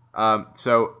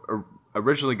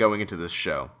 Originally going into this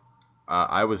show,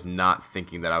 I was not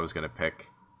thinking that I was going to pick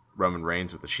Roman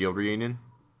Reigns with the Shield reunion.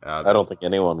 I don't think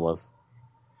anyone was.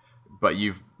 But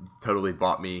you've totally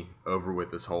bought me over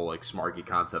with this whole like smarky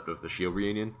concept of the Shield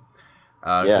reunion.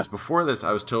 Because before this,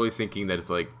 I was totally thinking that it's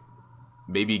like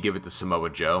maybe give it to Samoa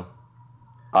Joe.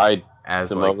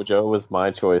 Samoa Joe was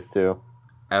my choice too.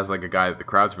 As like a guy that the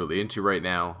crowd's really into right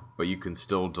now, but you can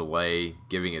still delay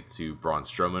giving it to Braun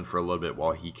Strowman for a little bit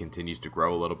while he continues to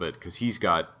grow a little bit because he's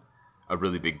got a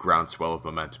really big groundswell of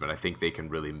momentum, and I think they can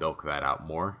really milk that out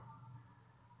more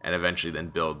and eventually then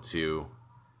build to.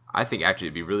 I think actually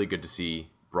it'd be really good to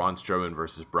see Braun Strowman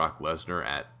versus Brock Lesnar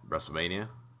at WrestleMania.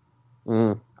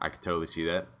 I could totally see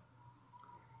that.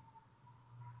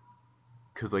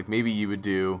 Because like maybe you would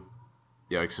do,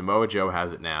 like Samoa Joe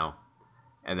has it now,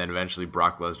 and then eventually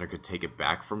Brock Lesnar could take it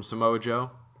back from Samoa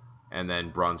Joe, and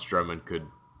then Braun Strowman could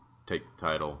take the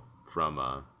title from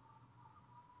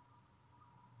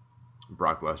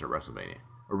Brock Lesnar at WrestleMania.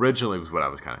 Originally was what I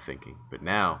was kind of thinking, but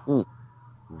now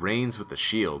Reigns with the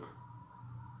Shield,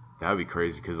 that would be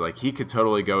crazy because like he could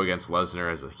totally go against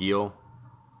Lesnar as a heel,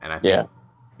 and I think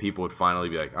people would finally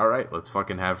be like, all right, let's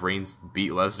fucking have Reigns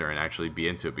beat Lesnar and actually be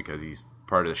into it because he's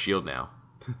part of the Shield now.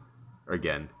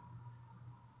 Again.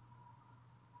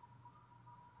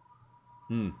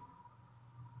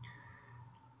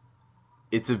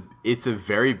 It's a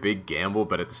very big gamble,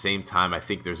 but at the same time, I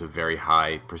think there's a very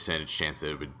high percentage chance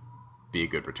that it would be a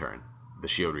good return. The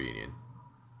Shield reunion.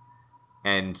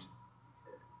 And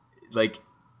like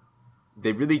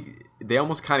they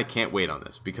almost kind of can't wait on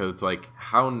this because it's like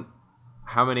how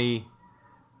many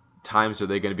times are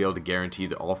they going to be able to guarantee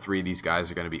that all three of these guys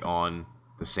are going to be on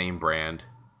the same brand?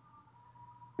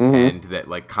 And that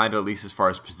like kind of at least as far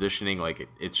as positioning, like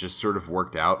it's just sort of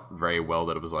worked out very well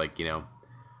that it was like,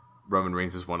 Roman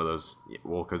Reigns is one of those,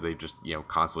 because they just,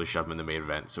 constantly shove him in the main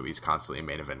event, so he's constantly a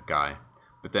main event guy.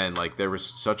 But then, like, there was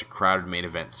such a crowded main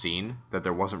event scene that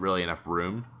there wasn't really enough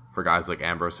room for guys like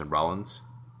Ambrose and Rollins.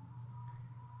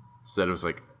 So it was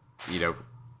like,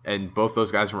 and both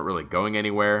those guys weren't really going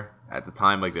anywhere at the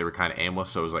time. Like, they were kind of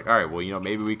aimless, so it was like, all right, well,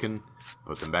 maybe we can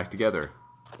put them back together.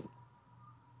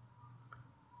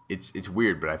 It's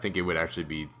weird, but I think it would actually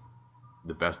be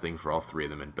the best thing for all three of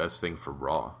them and best thing for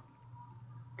Raw.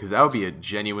 Because that would be a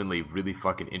genuinely really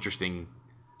fucking interesting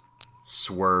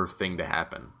swerve thing to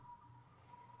happen.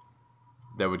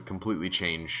 That would completely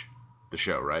change the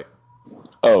show, right?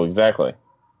 Oh, exactly.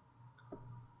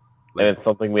 Like, and it's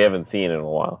something we haven't seen in a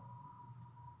while.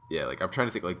 Yeah, like I'm trying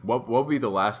to think, like what would be the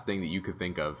last thing that you could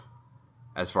think of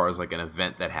as far as like an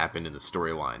event that happened in the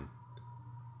storyline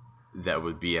that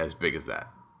would be as big as that?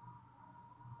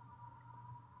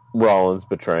 Rollins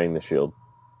betraying the Shield.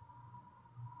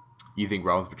 You think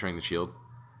Rollins betraying the Shield?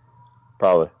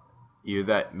 Probably. Either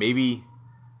that, maybe.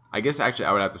 I guess actually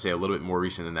I would have to say a little bit more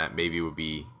recent than that. Maybe would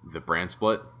be the brand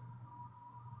split.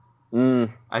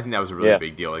 I think that was a really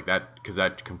big deal, like that, because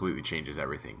that completely changes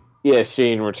everything. Yeah,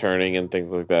 Shane returning and things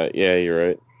like that. Yeah, you're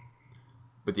right.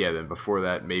 But yeah, then before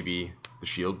that, maybe the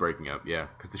Shield breaking up. Yeah,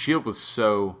 because the Shield was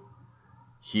so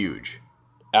huge.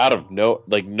 Out of no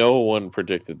one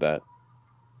predicted that.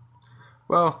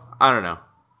 Well, I don't know.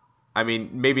 I mean,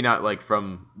 maybe not like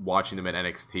from watching them at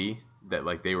NXT that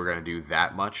like they were gonna do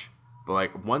that much, but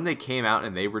like when they came out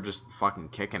and they were just fucking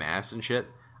kicking ass and shit,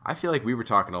 I feel like we were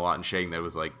talking a lot and Shane that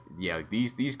was like, yeah, like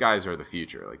these guys are the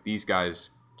future. Like these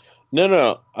guys.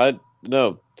 No,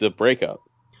 the breakup.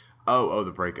 Oh,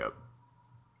 the breakup.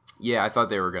 Yeah, I thought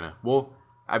they were gonna. Well,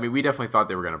 I mean, we definitely thought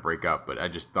they were gonna break up, but I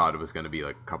just thought it was gonna be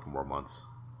like a couple more months.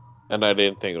 And I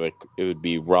didn't think like it would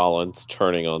be Rollins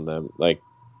turning on them. Like,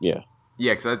 yeah.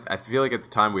 Yeah, because I feel like at the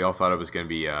time we all thought it was going to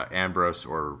be Ambrose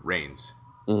or Reigns.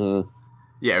 Mm-hmm.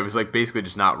 Yeah, it was like basically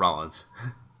just not Rollins.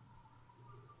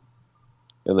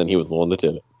 And then he was the one that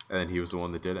did it. And then he was the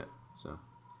one that did it. So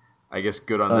I guess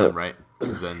good on them, right?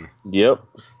 'Cause then Yep.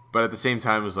 But at the same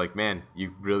time, it was like, man,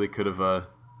 you really could have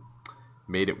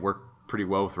made it work pretty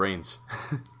well with Reigns.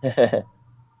 All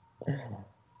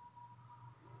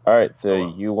right, so Oh,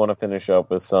 well. you want to finish up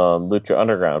with some Lucha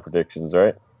Underground predictions,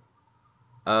 right?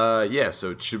 Yeah.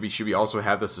 So should we also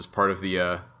have this as part of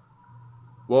the?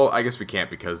 Well, I guess we can't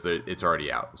because it's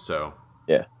already out. So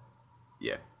Yeah.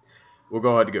 yeah, we'll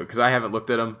go ahead and go because I haven't looked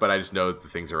at them, but I just know that the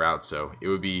things are out. So it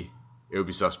would be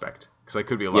suspect because I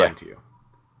could be lying Yes. to you.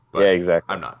 But Yeah,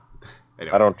 exactly. I'm not.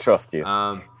 Anyway. I don't trust you.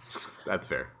 That's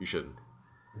fair. You shouldn't.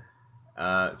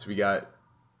 So we got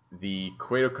the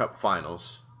Cueto Cup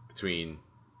finals between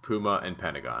Puma and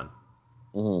Pentagon.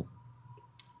 Mhm.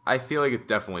 I feel like it's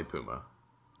definitely Puma.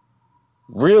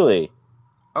 Really?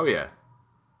 Oh yeah.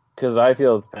 Because I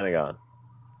feel it's Pentagon.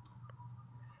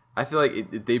 I feel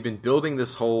like they've been building the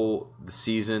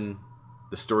season.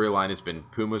 The storyline has been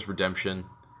Puma's redemption.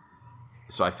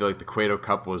 So I feel like the Cueto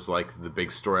Cup was like the big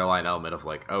storyline element of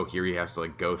like, oh, here he has to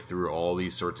like go through all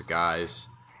these sorts of guys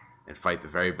and fight the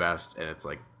very best, and it's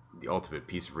like the ultimate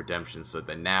piece of redemption. So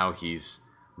that now he's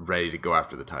ready to go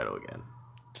after the title again.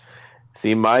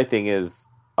 See, my thing is,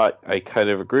 I kind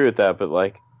of agree with that, but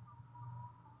like,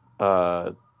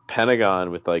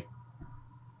 Pentagon with like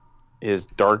his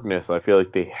darkness, I feel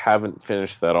like they haven't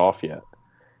finished that off yet,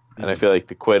 and I feel like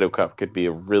the Cueto Cup could be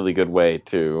a really good way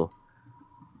to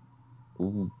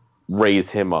raise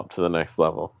him up to the next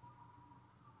level.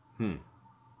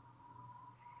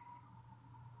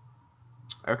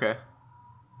 Okay,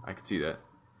 I could see that.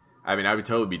 I mean, I would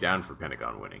totally be down for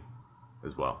Pentagon winning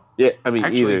as well. Yeah, I mean,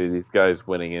 Actually- either of these guys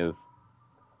winning is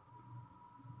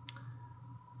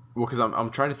Well, because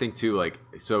I'm trying to think too, like,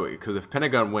 so because if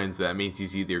Pentagon wins, that means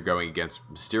he's either going against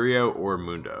Mysterio or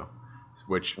Mundo,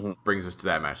 which brings us to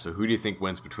that match. So who do you think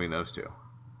wins between those two?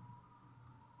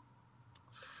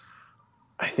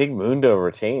 I think Mundo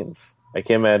retains. I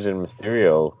can't imagine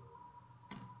Mysterio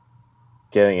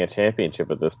getting a championship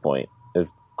at this point,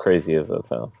 as crazy as that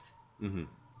sounds. Mm-hmm.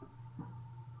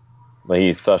 Like,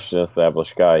 he's such an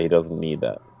established guy, he doesn't need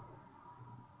that.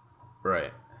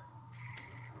 Right.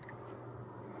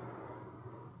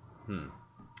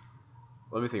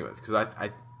 Let me think about this,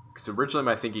 because originally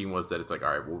my thinking was that it's like,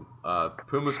 all right, well,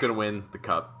 Puma's going to win the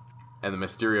cup, and the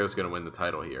Mysterio's going to win the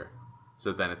title here.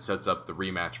 So then it sets up the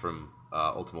rematch from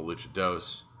Ultima Lucha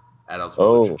Dos at Ultima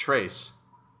Lucha Trace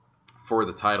for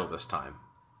the title this time,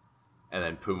 and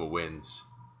then Puma wins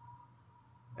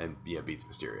and beats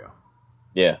Mysterio.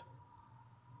 Yeah.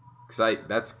 Because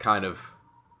that's kind of,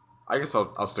 I guess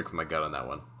I'll stick with my gut on that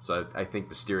one. So I think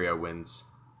Mysterio wins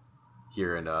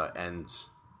here and ends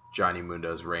Johnny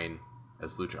Mundo's reign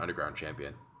as Lucha Underground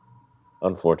champion.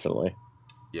 Unfortunately.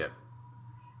 Yep.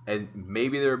 And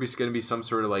maybe there is going to be some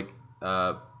sort of like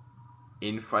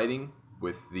infighting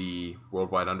with the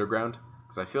Worldwide Underground,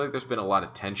 because I feel like there's been a lot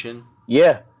of tension.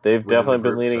 Yeah, they've Within definitely the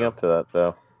been group, leading so- up to that,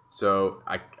 so. So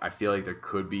I feel like there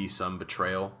could be some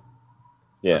betrayal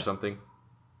Yeah. or something.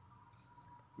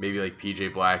 Maybe like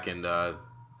PJ Black and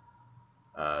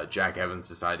Jack Evans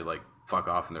decide to like fuck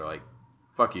off, and they're like,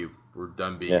 "Fuck you, we're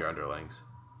done being your underlings."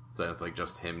 So it's like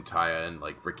just him, Taya, and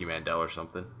like Ricky Mandel or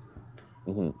something.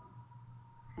 Hmm.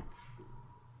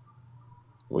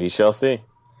 We shall see.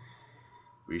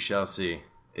 We shall see.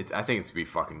 I think it's gonna be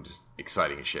fucking just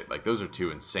exciting as shit. Like those are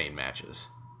two insane matches.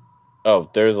 Oh,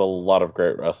 there's a lot of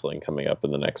great wrestling coming up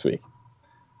in the next week.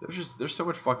 There's so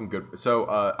much fucking good. So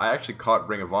I actually caught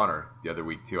Ring of Honor the other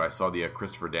week too. I saw the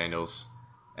Christopher Daniels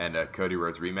and Cody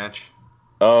Rhodes rematch,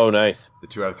 Oh, nice. the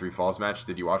 2 out of 3 falls match.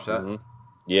 Did you watch that? Mhm.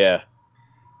 Yeah.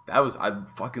 I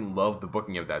fucking love the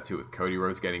booking of that too, with Cody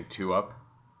Rhodes getting 2 up.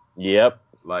 Yep.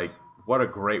 Like, what a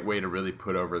great way to really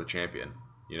put over the champion,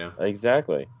 you know?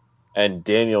 Exactly. And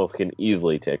Daniels can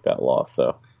easily take that loss,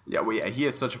 so. Yeah, well, yeah, he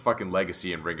has such a fucking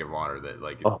legacy in Ring of Honor that,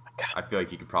 like, Oh, my God. I feel like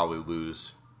he could probably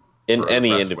lose In for the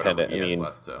any rest of whatever independent, I he has mean,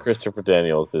 left, so. Christopher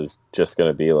Daniels is just going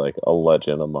to be like a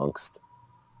legend amongst.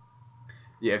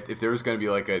 Yeah, if there was going to be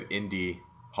like an indie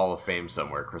Hall of Fame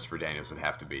somewhere, Christopher Daniels would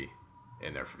have to be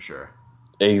in there for sure.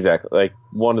 Exactly. Like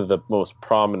one of the most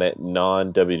prominent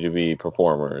non-WWE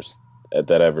performers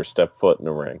that ever stepped foot in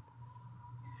a ring.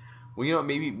 Well, you know,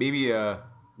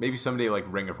 maybe someday like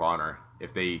Ring of Honor,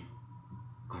 if they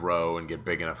grow and get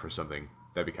big enough for something,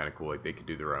 that'd be kind of cool. Like they could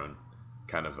do their own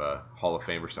kind of Hall of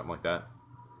Fame or something like that,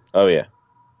 Oh, yeah.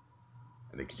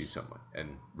 and they could do something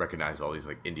and recognize all these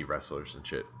like indie wrestlers and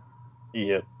shit.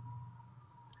 Yep.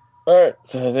 All right,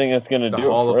 so I think that's going to The do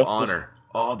it Hall for of us. Honor.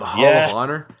 Oh, the Hall Yeah. of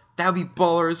Honor. That'd be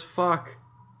baller as fuck.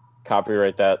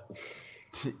 Copyright that.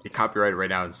 You copyright it right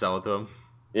now and sell it to them.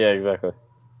 Yeah, exactly.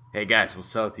 Hey guys, we'll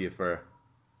sell it to you for,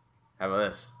 how about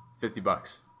this?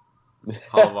 $50.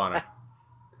 Hall of Honor.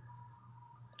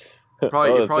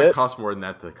 Probably Oh, it that's probably it? costs more than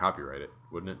that to copyright it,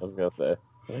 wouldn't I it? was gonna say.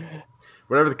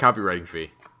 Whatever the copywriting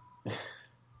fee.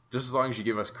 Just as long as you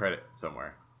give us credit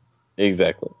somewhere.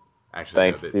 Exactly. Actually,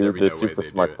 Thanks no, to there'd be the no way Super they'd do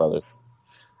Smart it. Brothers.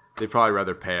 They'd probably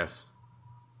rather pay us.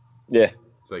 Yeah.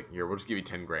 It's like, here, we'll just give you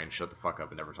 10 grand, shut the fuck up,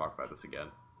 and never talk about this again.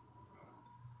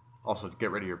 Also,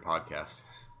 get rid of your podcast.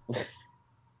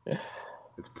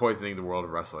 It's poisoning the world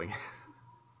of wrestling.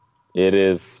 It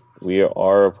is. We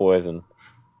are a poison.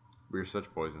 We're such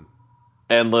poison.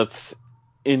 And let's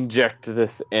inject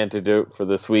this antidote for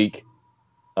this week.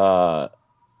 I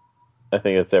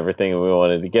think that's everything we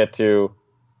wanted to get to.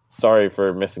 Sorry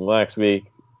for missing last week.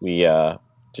 We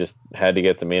just had to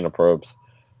get some anal probes.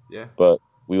 Yeah. But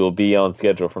we will be on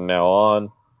schedule from now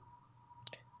on.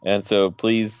 And so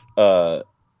please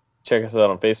check us out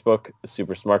on Facebook,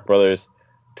 Super Smart Brothers,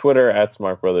 Twitter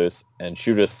 @SmartBrothers, and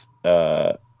shoot us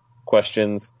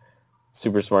questions,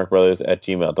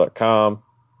 supersmartbrothers@gmail.com,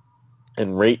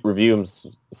 and rate, review, and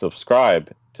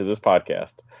subscribe to this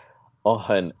podcast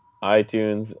on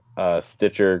iTunes,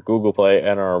 Stitcher, Google Play,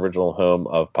 and our original home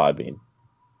of Podbean.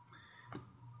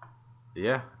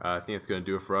 Yeah, I think it's going to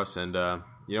do it for us. And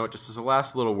you know what? Just as a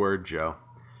last little word, Joe,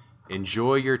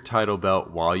 enjoy your title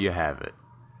belt while you have it.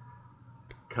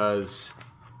 Because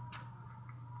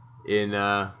in,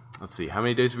 let's see, how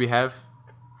many days do we have?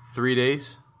 3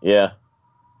 days? Yeah.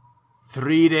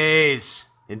 3 days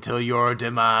until your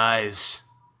demise.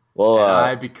 Well, And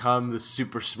I become the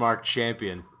super smart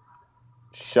champion.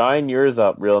 shine yours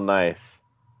up real nice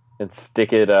and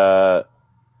stick it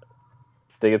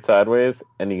sideways,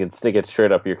 and you can stick it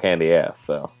straight up your candy ass.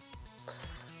 So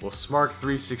Well, Smart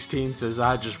 316 says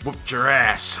I just whooped your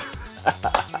ass.